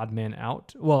kind of the odd man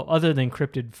out. Well, other than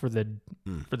Cryptid for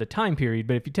the time period,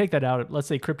 but if you take that out, let's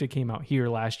say Cryptid came out here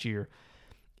last year,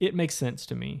 it makes sense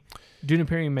to me. Dune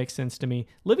Imperium makes sense to me.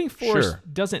 Living Forest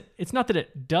doesn't. It's not that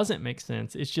it doesn't make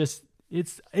sense. It's just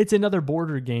it's another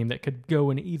border game that could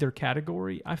go in either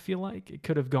category. I feel like it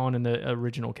could have gone in the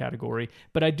original category,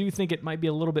 but I do think it might be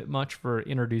a little bit much for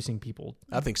introducing people.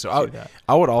 I think so.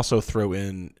 I would also throw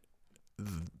in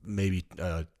maybe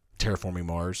Terraforming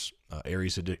Mars,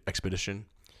 Ares Expedition.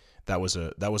 That was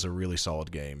a really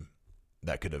solid game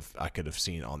that I could have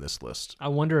seen on this list. I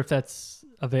wonder if that's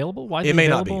available. Why it may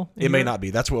not be. It may not be.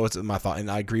 That's what was my thought,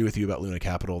 and I agree with you about Luna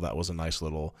Capital. That was a nice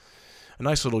little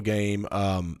game.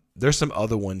 There's some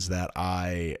other ones that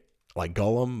I like,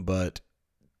 Gollum, but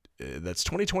that's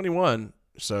 2021.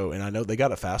 So, and I know they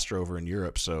got it faster over in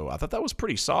Europe. So I thought that was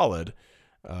pretty solid.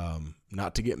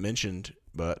 Not to get mentioned,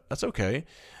 but that's okay.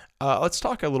 Let's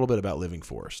talk a little bit about Living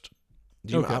Forest.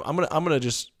 I'm gonna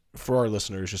just, for our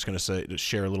listeners, just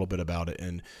share a little bit about it,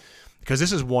 and because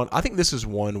I think this is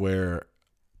one where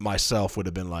myself would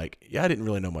have been like, yeah, I didn't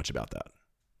really know much about that,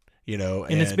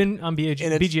 and it's been on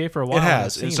BGA for a while. It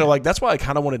has, and so like that's why I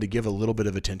kind of wanted to give a little bit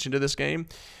of attention to this game.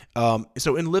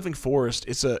 So in Living Forest,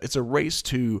 it's a race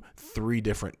to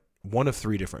one of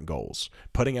three different goals: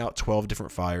 putting out 12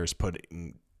 different fires,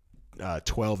 putting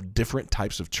 12 different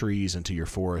types of trees into your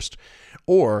forest,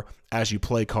 or as you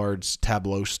play cards,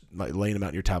 tableaus, like laying them out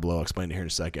in your tableau, I'll explain it here in a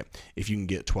second, if you can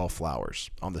get 12 flowers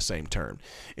on the same turn.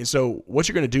 And so what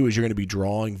you're going to do is you're going to be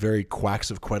drawing very Quacks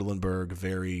of Quedlinburg,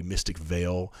 very Mystic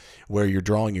Vale, where you're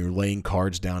laying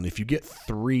cards down. If you get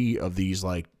 3 of these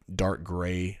like dark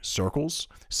gray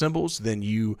symbols, then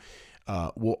you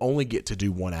will only get to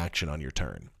do 1 action on your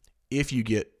turn. If you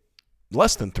get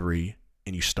less than 3,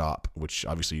 and you stop, which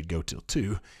obviously you'd go till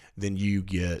 2, then you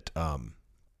get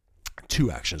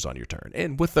 2 actions on your turn.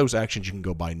 And with those actions, you can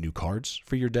go buy new cards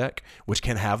for your deck, which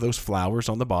can have those flowers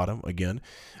on the bottom again.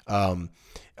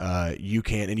 You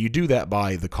can, and you do that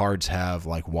by the cards have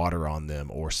like water on them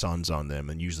or suns on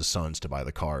them, and use the suns to buy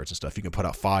the cards and stuff. You can put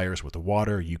out fires with the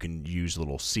water. You can use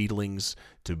little seedlings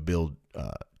to build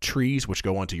trees, which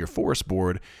go onto your forest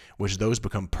board, which those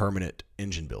become permanent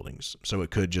engine buildings. So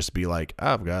it could just be like,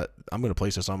 I'm going to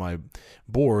place this on my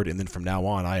board, and then from now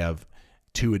on, I have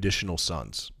 2 additional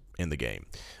suns in the game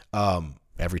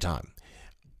every time.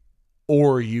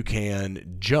 Or you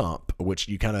can jump, which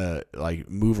you kind of like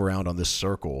move around on this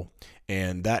circle,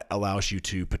 and that allows you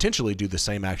to potentially do the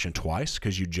same action twice,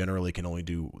 because you generally can only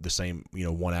do the same,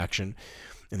 1 action,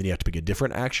 and then you have to pick a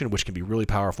different action, which can be really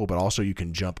powerful. But also you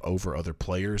can jump over other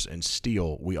players and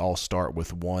steal. We all start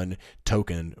with 1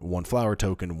 token, 1 flower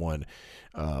token, 1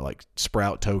 like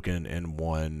sprout token, and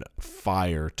 1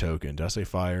 fire token. Did I say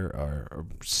fire or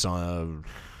sun?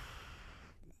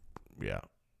 Yeah.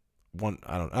 1,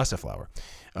 I said flower.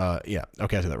 Yeah,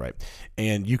 okay, I said that right.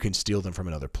 And you can steal them from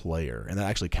another player, and that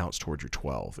actually counts towards your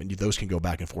 12. And those can go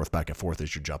back and forth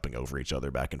as you're jumping over each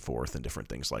other back and forth and different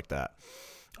things like that.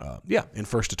 And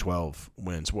first to 12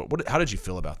 wins. How did you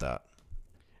feel about that?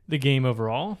 The game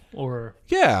overall, or?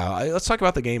 Yeah, let's talk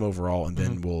about the game overall, and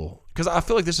then because I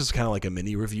feel like this is kind of like a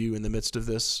mini review in the midst of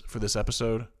this for this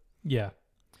episode. Yeah.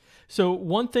 So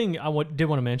one thing I did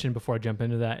want to mention before I jump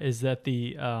into that is that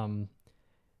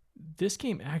this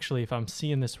game actually, if I'm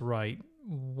seeing this right,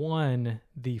 won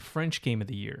the French Game of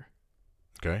the Year.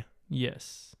 Okay.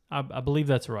 Yes. I believe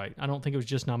that's right. I don't think it was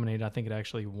just nominated. I think it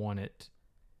actually won it.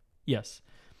 Yes.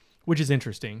 which is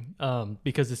interesting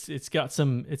because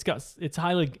it's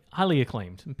highly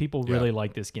acclaimed. People really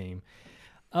like this game.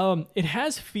 It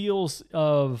has feels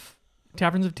of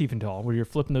Taverns of Tiefenthal, where you're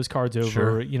flipping those cards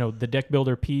over, Sure. the deck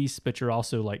builder piece, but you're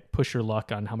also like push your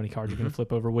luck on how many cards you're going to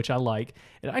flip over, which I like.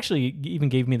 It actually even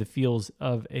gave me the feels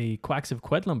of a Quacks of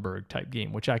Quedlinburg type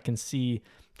game, which I can see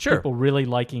people really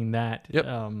liking that. Yep.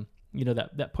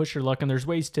 That push your luck, and there's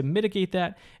ways to mitigate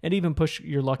that and even push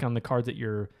your luck on the cards that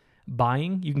you're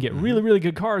buying. You can get really, really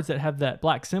good cards that have that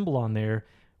black symbol on there,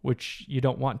 which you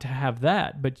don't want to have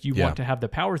that, but you want to have the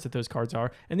powers that those cards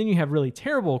are. And then you have really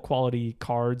terrible quality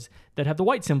cards that have the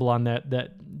white symbol on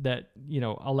that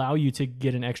allow you to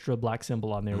get an extra black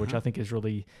symbol on there, which I think is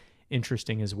really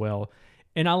interesting as well.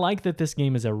 And I like that this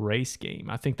game is a race game.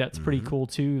 I think that's pretty cool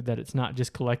too, that it's not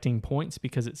just collecting points,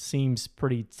 because it seems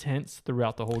pretty tense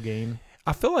throughout the whole game.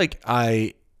 I feel like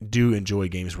I do enjoy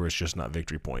games where it's just not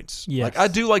victory points. Yes. Like I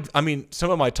do some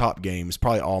of my top games,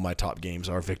 probably all my top games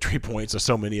are victory points. There's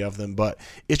so many of them, but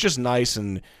it's just nice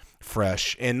and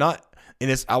fresh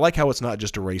I like how it's not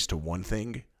just a race to one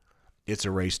thing. It's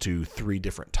a race to 3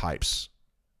 different types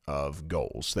of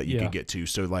goals that you can get to.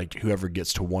 So like whoever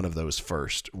gets to one of those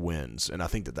first wins. And I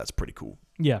think that that's pretty cool.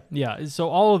 Yeah. So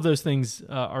all of those things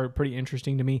are pretty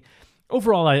interesting to me.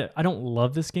 Overall, I don't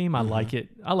love this game. I like it.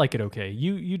 I like it okay.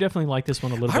 You definitely like this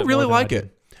one a little bit. I really more than like I it.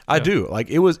 did. I do. Like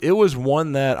it was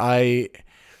one that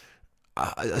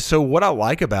so what I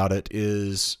like about it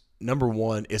is, number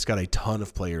one, it's got a ton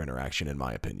of player interaction, in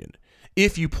my opinion.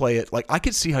 If you play it, like I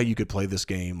could see how you could play this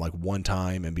game like one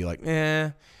time and be like,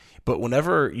 but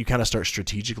whenever you kind of start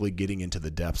strategically getting into the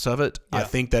depths of it, I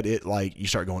think that it like you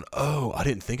start going, oh, I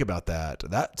didn't think about that.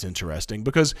 That's interesting,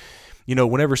 because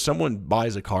whenever someone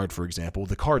buys a card, for example,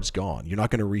 the card's gone. You're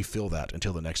not going to refill that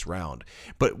until the next round.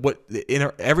 But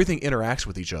everything interacts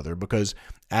with each other, because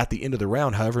at the end of the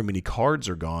round, however many cards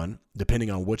are gone,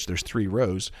 depending on which, there's 3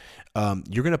 rows,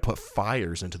 you're going to put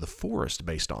fires into the forest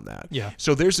based on that. Yeah.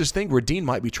 So there's this thing where Dean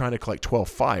might be trying to collect 12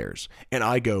 fires, and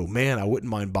I go, man, I wouldn't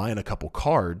mind buying a couple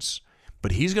cards,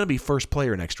 but he's going to be first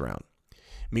player next round.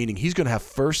 Meaning he's going to have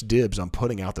first dibs on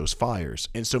putting out those fires.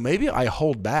 And so maybe I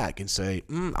hold back and say,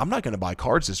 I'm not going to buy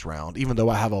cards this round, even though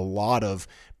I have a lot of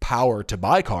power to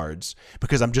buy cards,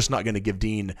 because I'm just not going to give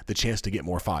Dean the chance to get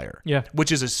more fire. Yeah.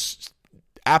 Which is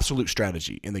absolute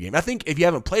strategy in the game. I think if you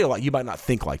haven't played a lot, you might not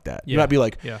think like that. You might be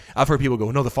like, I've heard people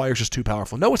go, no, the fire's just too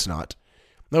powerful. No, it's not.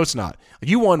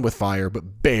 You won with fire,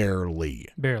 but barely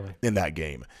in that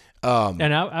game.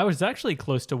 And I was actually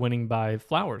close to winning by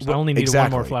flowers. I only needed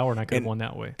one more flower, and I could have won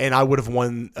that way. And I would have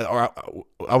won, or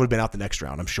I would have been out the next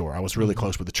round, I'm sure. I was really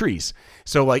close with the trees.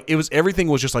 So like everything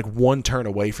was just like one turn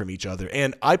away from each other.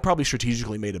 And I probably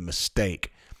strategically made a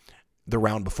mistake the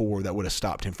round before that would have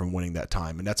stopped him from winning that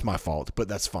time. And that's my fault, but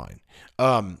that's fine.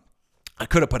 I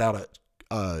could have put out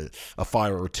a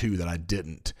fire or 2 that I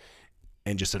didn't,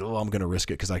 and just said, I'm going to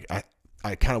risk it, because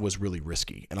I kind of was really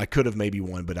risky, and I could have maybe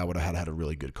won, but I would have had a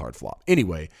really good card flop.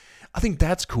 Anyway, I think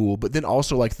that's cool. But then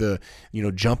also like the,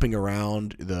 jumping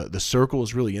around, the circle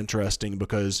is really interesting,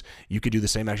 because you could do the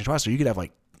same action twice. So you could have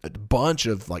like a bunch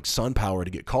of like sun power to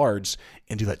get cards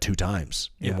and do that 2 times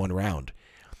in one round.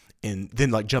 And then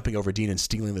like jumping over Dean and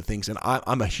stealing the things. And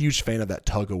I'm a huge fan of that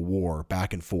tug of war,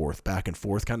 back and forth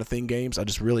kind of thing games. I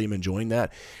just really am enjoying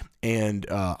that. And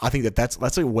I think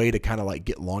that's a way to kind of like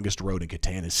get longest road in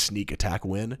Catan, is sneak attack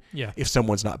win if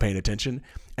someone's not paying attention.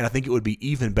 And I think it would be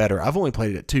even better. I've only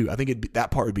played it at 2. I think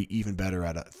that part would be even better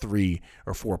at a 3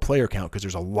 or 4 player count, because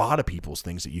there's a lot of people's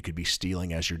things that you could be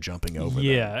stealing as you're jumping over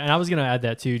them. And I was going to add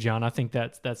that too, John. I think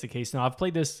that's the case. Now, I've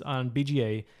played this on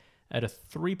BGA at a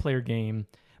 3-player game,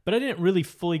 but I didn't really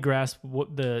fully grasp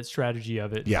what the strategy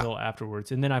of it until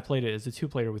afterwards. And then I played it as a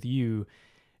 2-player with you,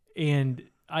 and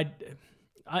I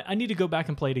need to go back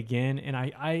and play it again. And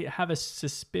I have a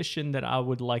suspicion that I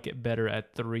would like it better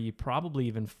at 3, probably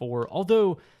even 4.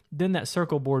 Although then that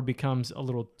circle board becomes a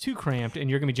little too cramped, and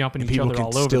you're going to be jumping each other all over the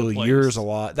place. People can steal yours a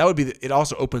lot. That would be. It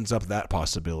also opens up that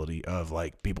possibility of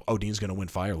like people. Oh, Dean's going to win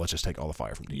fire. Let's just take all the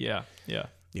fire from Dean.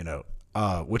 Yeah.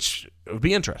 Which would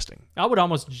be interesting. I would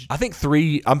almost. I think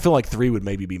 3. I'm feeling like 3 would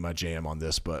maybe be my jam on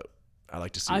this, but I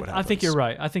like to see what happens. I think you're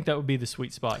right. I think that would be the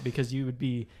sweet spot, because you would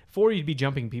be 4. You'd be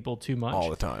jumping people too much all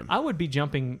the time. I would be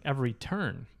jumping every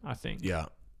turn, I think. Yeah.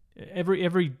 Every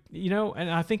and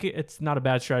I think it's not a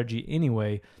bad strategy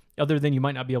anyway. Other than you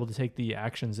might not be able to take the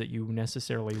actions that you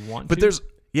necessarily want. But there's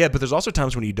also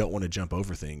times when you don't want to jump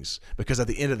over things, because at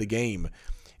the end of the game,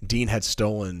 Dean had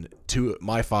stolen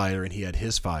my fire and he had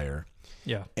his fire.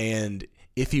 Yeah. And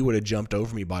if he would have jumped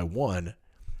over me by 1,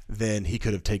 then he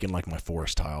could have taken like my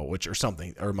forest tile, or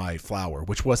something, or my flower,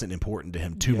 which wasn't important to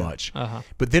him too much.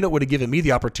 But then it would have given me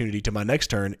the opportunity to my next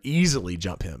turn easily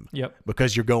jump him. Yep.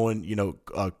 Because you're going,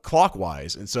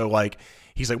 clockwise. And so like,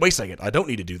 he's like, wait a second, I don't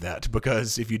need to do that,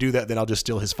 because if you do that, then I'll just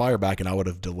steal his fire back and I would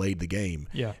have delayed the game.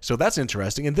 Yeah. So that's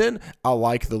interesting. And then I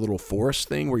like the little forest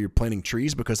thing where you're planting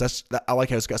trees, because I like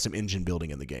how it's got some engine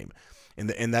building in the game. And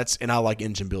I like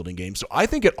engine building games. So I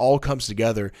think it all comes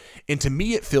together. And to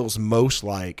me, it feels most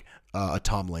like a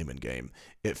Tom Lehman game.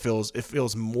 It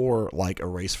feels more like a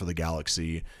Race for the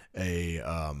Galaxy, My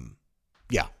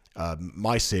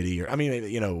City, or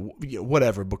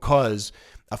whatever, because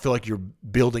I feel like you're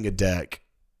building a deck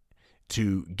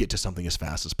to get to something as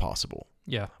fast as possible.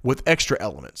 Yeah. With extra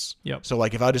elements. Yep. So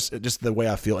like if I just the way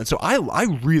I feel. And so I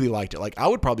really liked it. Like I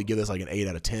would probably give this like an 8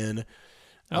 out of 10.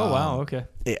 Oh, wow. Okay.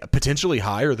 Potentially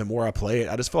higher the more I play it.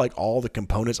 I just feel like all the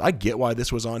components, I get why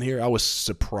this was on here. I was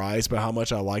surprised by how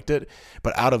much I liked it.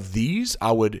 But out of these,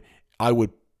 I would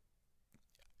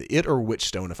it or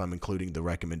Witchstone, if I'm including the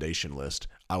recommendation list,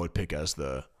 I would pick as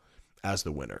the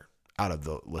winner out of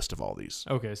the list of all these.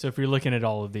 Okay. So if you're looking at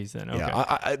all of these then, okay.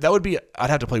 Yeah, I'd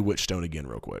have to play Witchstone again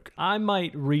real quick. I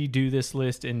might redo this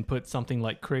list and put something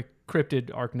like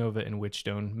Cryptid, Ark Nova, and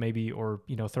Witchstone, maybe, or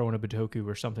throw in a Bitoku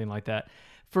or something like that.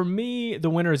 For me, the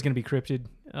winner is going to be Cryptid.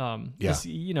 This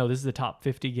is the top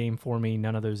 50 game for me.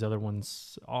 None of those other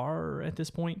ones are at this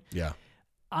point. Yeah.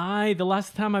 The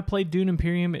last time I played Dune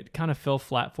Imperium, it kind of fell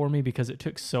flat for me because it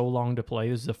took so long to play.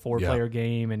 This is a 4-player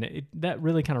game, and that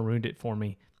really kind of ruined it for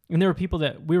me. And there were people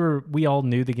that we all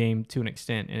knew the game to an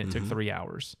extent, and it took 3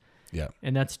 hours. Yeah.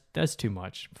 And that's too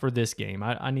much for this game.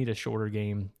 I need a shorter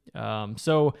game.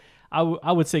 So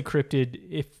I would say Cryptid,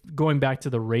 if going back to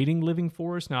the rating Living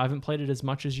Forest. Now, I haven't played it as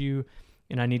much as you,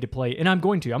 and I need to play, and I'm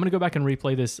going to go back and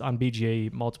replay this on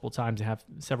BGA multiple times and have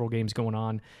several games going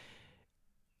on.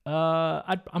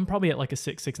 I'm probably at like a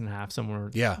 6.5,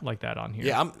 somewhere like that on here.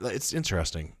 Yeah, it's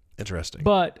interesting.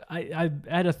 But I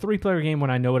at a 3-player game, when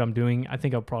I know what I'm doing, I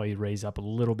think I'll probably raise up a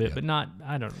little bit, but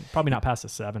probably not past a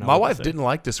 7. My wife didn't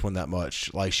like this one that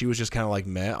much. Like she was just kind of like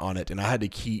meh on it, and I had to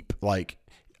keep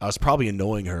I was probably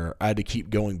annoying her. I had to keep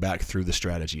going back through the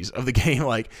strategies of the game.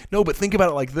 Like, no, but think about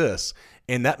it like this,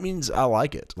 and that means I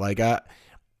like it. Like I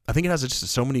think it has just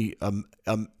so many.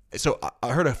 So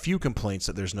I heard a few complaints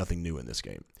that there's nothing new in this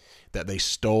game, that they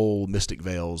stole Mystic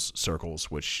Vale's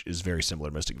circles, which is very similar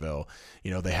to Mystic Vale.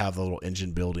 They have the little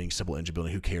engine building, simple engine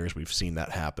building. Who cares? We've seen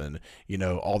that happen.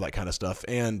 All that kind of stuff.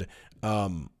 And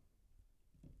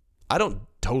I don't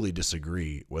totally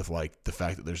disagree with like the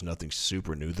fact that there's nothing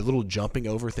super new. The little jumping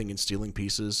over thing and stealing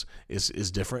pieces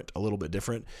is different, a little bit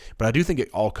different, but I do think it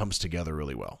all comes together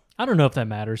really well. I don't know if that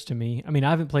matters to me. I mean,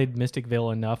 I haven't played Mystic Vale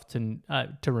enough to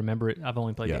remember it. I've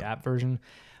only played the app version,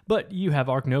 but you have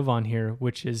Ark Nova on here,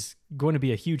 which is going to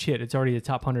be a huge hit. It's already a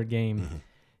top 100 game,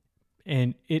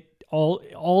 and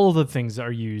all of the things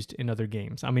are used in other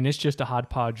games. I mean, it's just a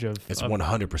hodgepodge of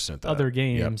 100% that. Other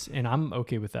games, and I'm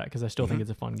okay with that because I still think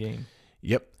it's a fun game.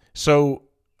 Yep. So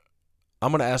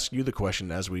I'm going to ask you the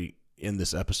question as we end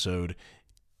this episode.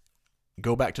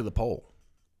 Go back to the poll.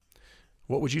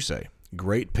 What would you say?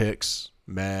 Great picks,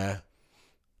 meh,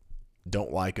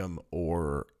 don't like them,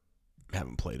 or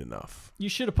haven't played enough? You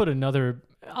should have put another.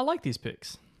 I like these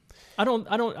picks. I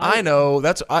know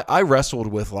I wrestled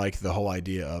with like the whole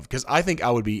idea of, because I think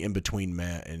I would be in between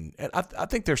meh and I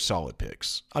think they're solid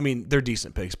picks. I mean, they're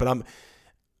decent picks, but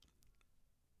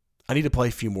I need to play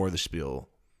a few more of the spiel.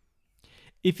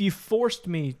 If you forced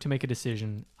me to make a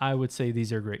decision, I would say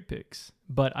these are great picks,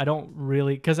 but I don't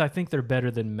really, because I think they're better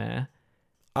than meh.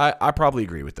 I probably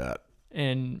agree with that.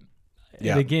 And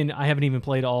again, I haven't even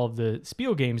played all of the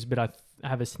Spiel games, but I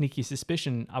have a sneaky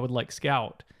suspicion I would like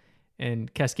Scout.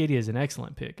 And Cascadia is an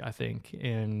excellent pick, I think.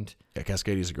 And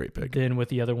Cascadia is a great pick. Then with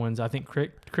the other ones, I think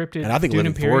Cryptid. And I think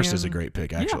Living Forest is a great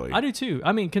pick, actually. Yeah, I do too.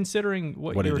 I mean, considering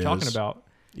what you were talking about.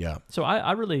 Yeah. So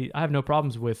I have no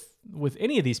problems with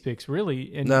any of these picks,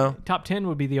 really. And top 10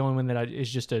 would be the only one that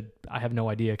I have no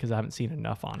idea because I haven't seen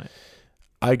enough on it.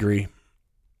 I agree.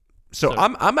 So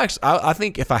I'm actually, I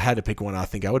think if I had to pick one, I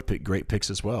think I would pick great picks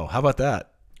as well. How about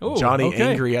that? Ooh, Johnny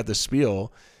Angry at the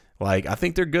Spiel. Like, I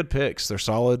think they're good picks. They're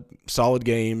solid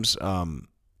games. And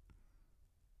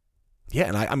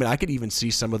I mean, I could even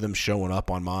see some of them showing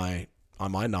up on my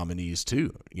nominees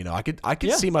too. I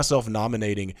could see myself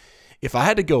nominating. If I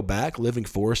had to go back, Living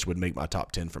Forest would make my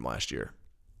top 10 from last year.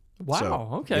 Wow. So,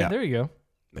 okay. Yeah. There you go.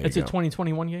 It's a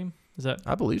 2021 game. Is that?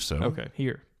 I believe so. Okay.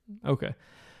 Here. Okay.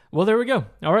 Well, there we go.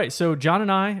 All right. So John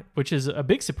and I, which is a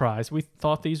big surprise, we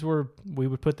thought we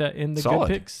would put that in the solid.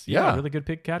 Good picks. Yeah. Really good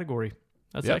pick category.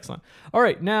 That's Yep. excellent. All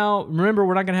right. Now, remember,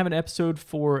 we're not going to have an episode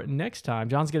for next time.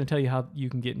 John's going to tell you how you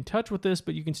can get in touch with us,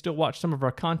 but you can still watch some of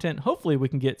our content. Hopefully, we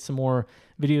can get some more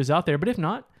videos out there. But if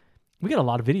not, we got a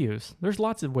lot of videos. There's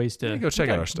lots of ways to Yeah, go check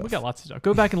out our stuff. We got lots of stuff.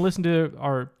 Go back and listen to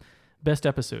our best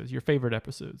episodes, your favorite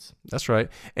episodes. That's right.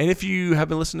 And if you have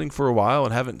been listening for a while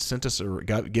and haven't sent us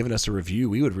given us a review,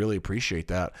 we would really appreciate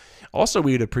that. Also,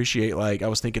 we would appreciate, like, I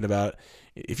was thinking about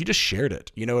if you just shared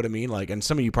it. You know what I mean? Like, and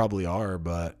some of you probably are,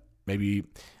 but maybe,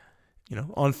 you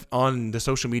know, on the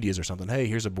social medias or something. Hey,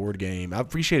 here's a board game. I've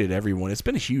appreciated everyone. It's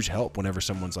been a huge help whenever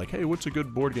someone's like, hey, what's a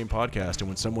good board game podcast? And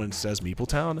when someone says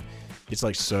Meepletown, it's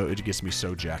like, so it gets me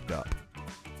so jacked up.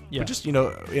 Yeah. But just, you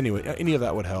know, anyway, any of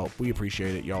that would help. We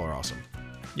appreciate it. Y'all are awesome.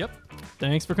 Yep.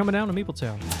 Thanks for coming down to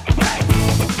Meepletown.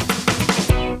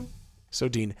 So,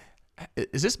 Dean,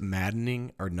 is this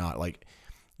maddening or not? Like,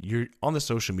 you're on the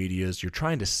social medias, you're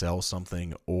trying to sell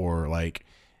something, or like,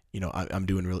 you know, I'm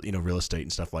doing real estate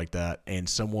and stuff like that, and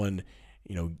someone,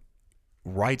 you know,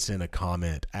 writes in a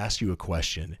comment, asks you a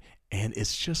question, and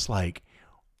it's just like,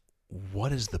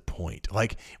 what is the point?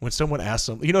 Like, when someone asks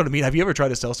something, you know what I mean? Have you ever tried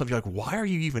to sell something? You're like, why are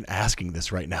you even asking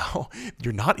this right now?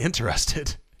 You're not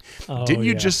interested. Oh, Didn't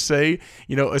you yeah. just say,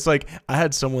 you know, it's like I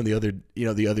had someone the other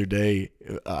day,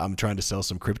 I'm trying to sell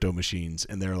some crypto machines,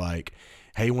 and they're like,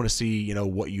 hey, you want to see, you know,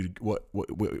 what you'd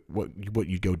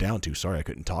go down to? Sorry, I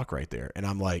couldn't talk right there. And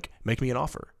I'm like, make me an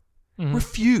offer. Mm-hmm.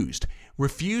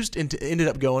 Refused and ended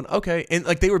up going, okay. And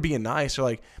like, they were being nice. They're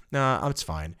like, nah, it's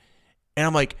fine. And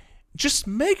I'm like, just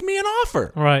make me an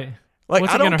offer. Right. Like,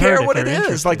 What's I it don't gonna care hurt if what it they're is.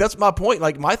 interested? Like, that's my point.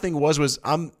 Like, my thing was I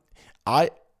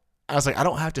was like, I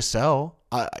don't have to sell,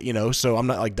 you know, so I'm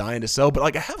not like dying to sell, but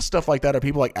like I have stuff like that. Or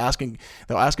people like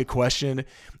they'll ask a question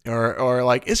or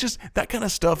like, it's just that kind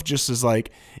of stuff just is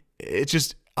like, it's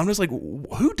just, I'm just like,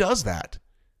 who does that?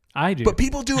 I do. But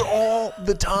people do it all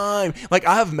the time. Like,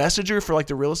 I have Messenger for like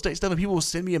the real estate stuff, and people will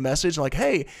send me a message like,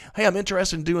 hey, I'm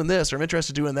interested in doing this, or I'm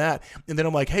interested in doing that. And then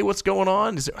I'm like, hey, what's going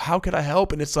on? How could I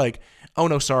help? And it's like, oh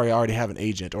no, sorry, I already have an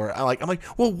agent. Or I'm like,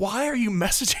 well, why are you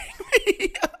messaging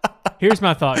me? Here's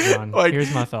my thought, John. Like,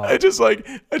 Here's my thought.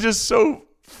 It's just so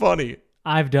funny.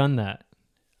 I've done that.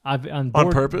 On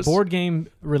purpose? Board game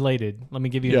related. Let me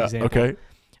give you an example. Okay.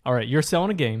 All right, you're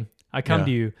selling a game. I come Yeah.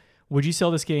 to you. Would you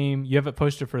sell this game? You have it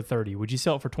posted for 30. Would you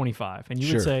sell it for 25? And you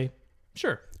Sure. would say,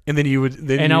 sure. And then you would,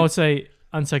 And I would say,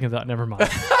 on second thought, never mind.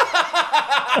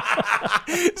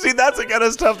 see, that's the kind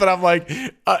of stuff that I'm like,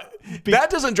 that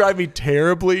doesn't drive me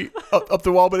terribly up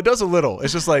the wall, but it does a little.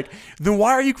 It's just like, then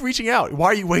why are you reaching out? Why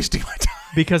are you wasting my time?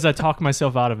 Because I talked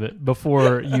myself out of it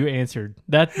before you answered.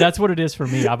 That's what it is for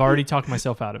me. I've already talked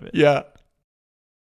myself out of it. Yeah.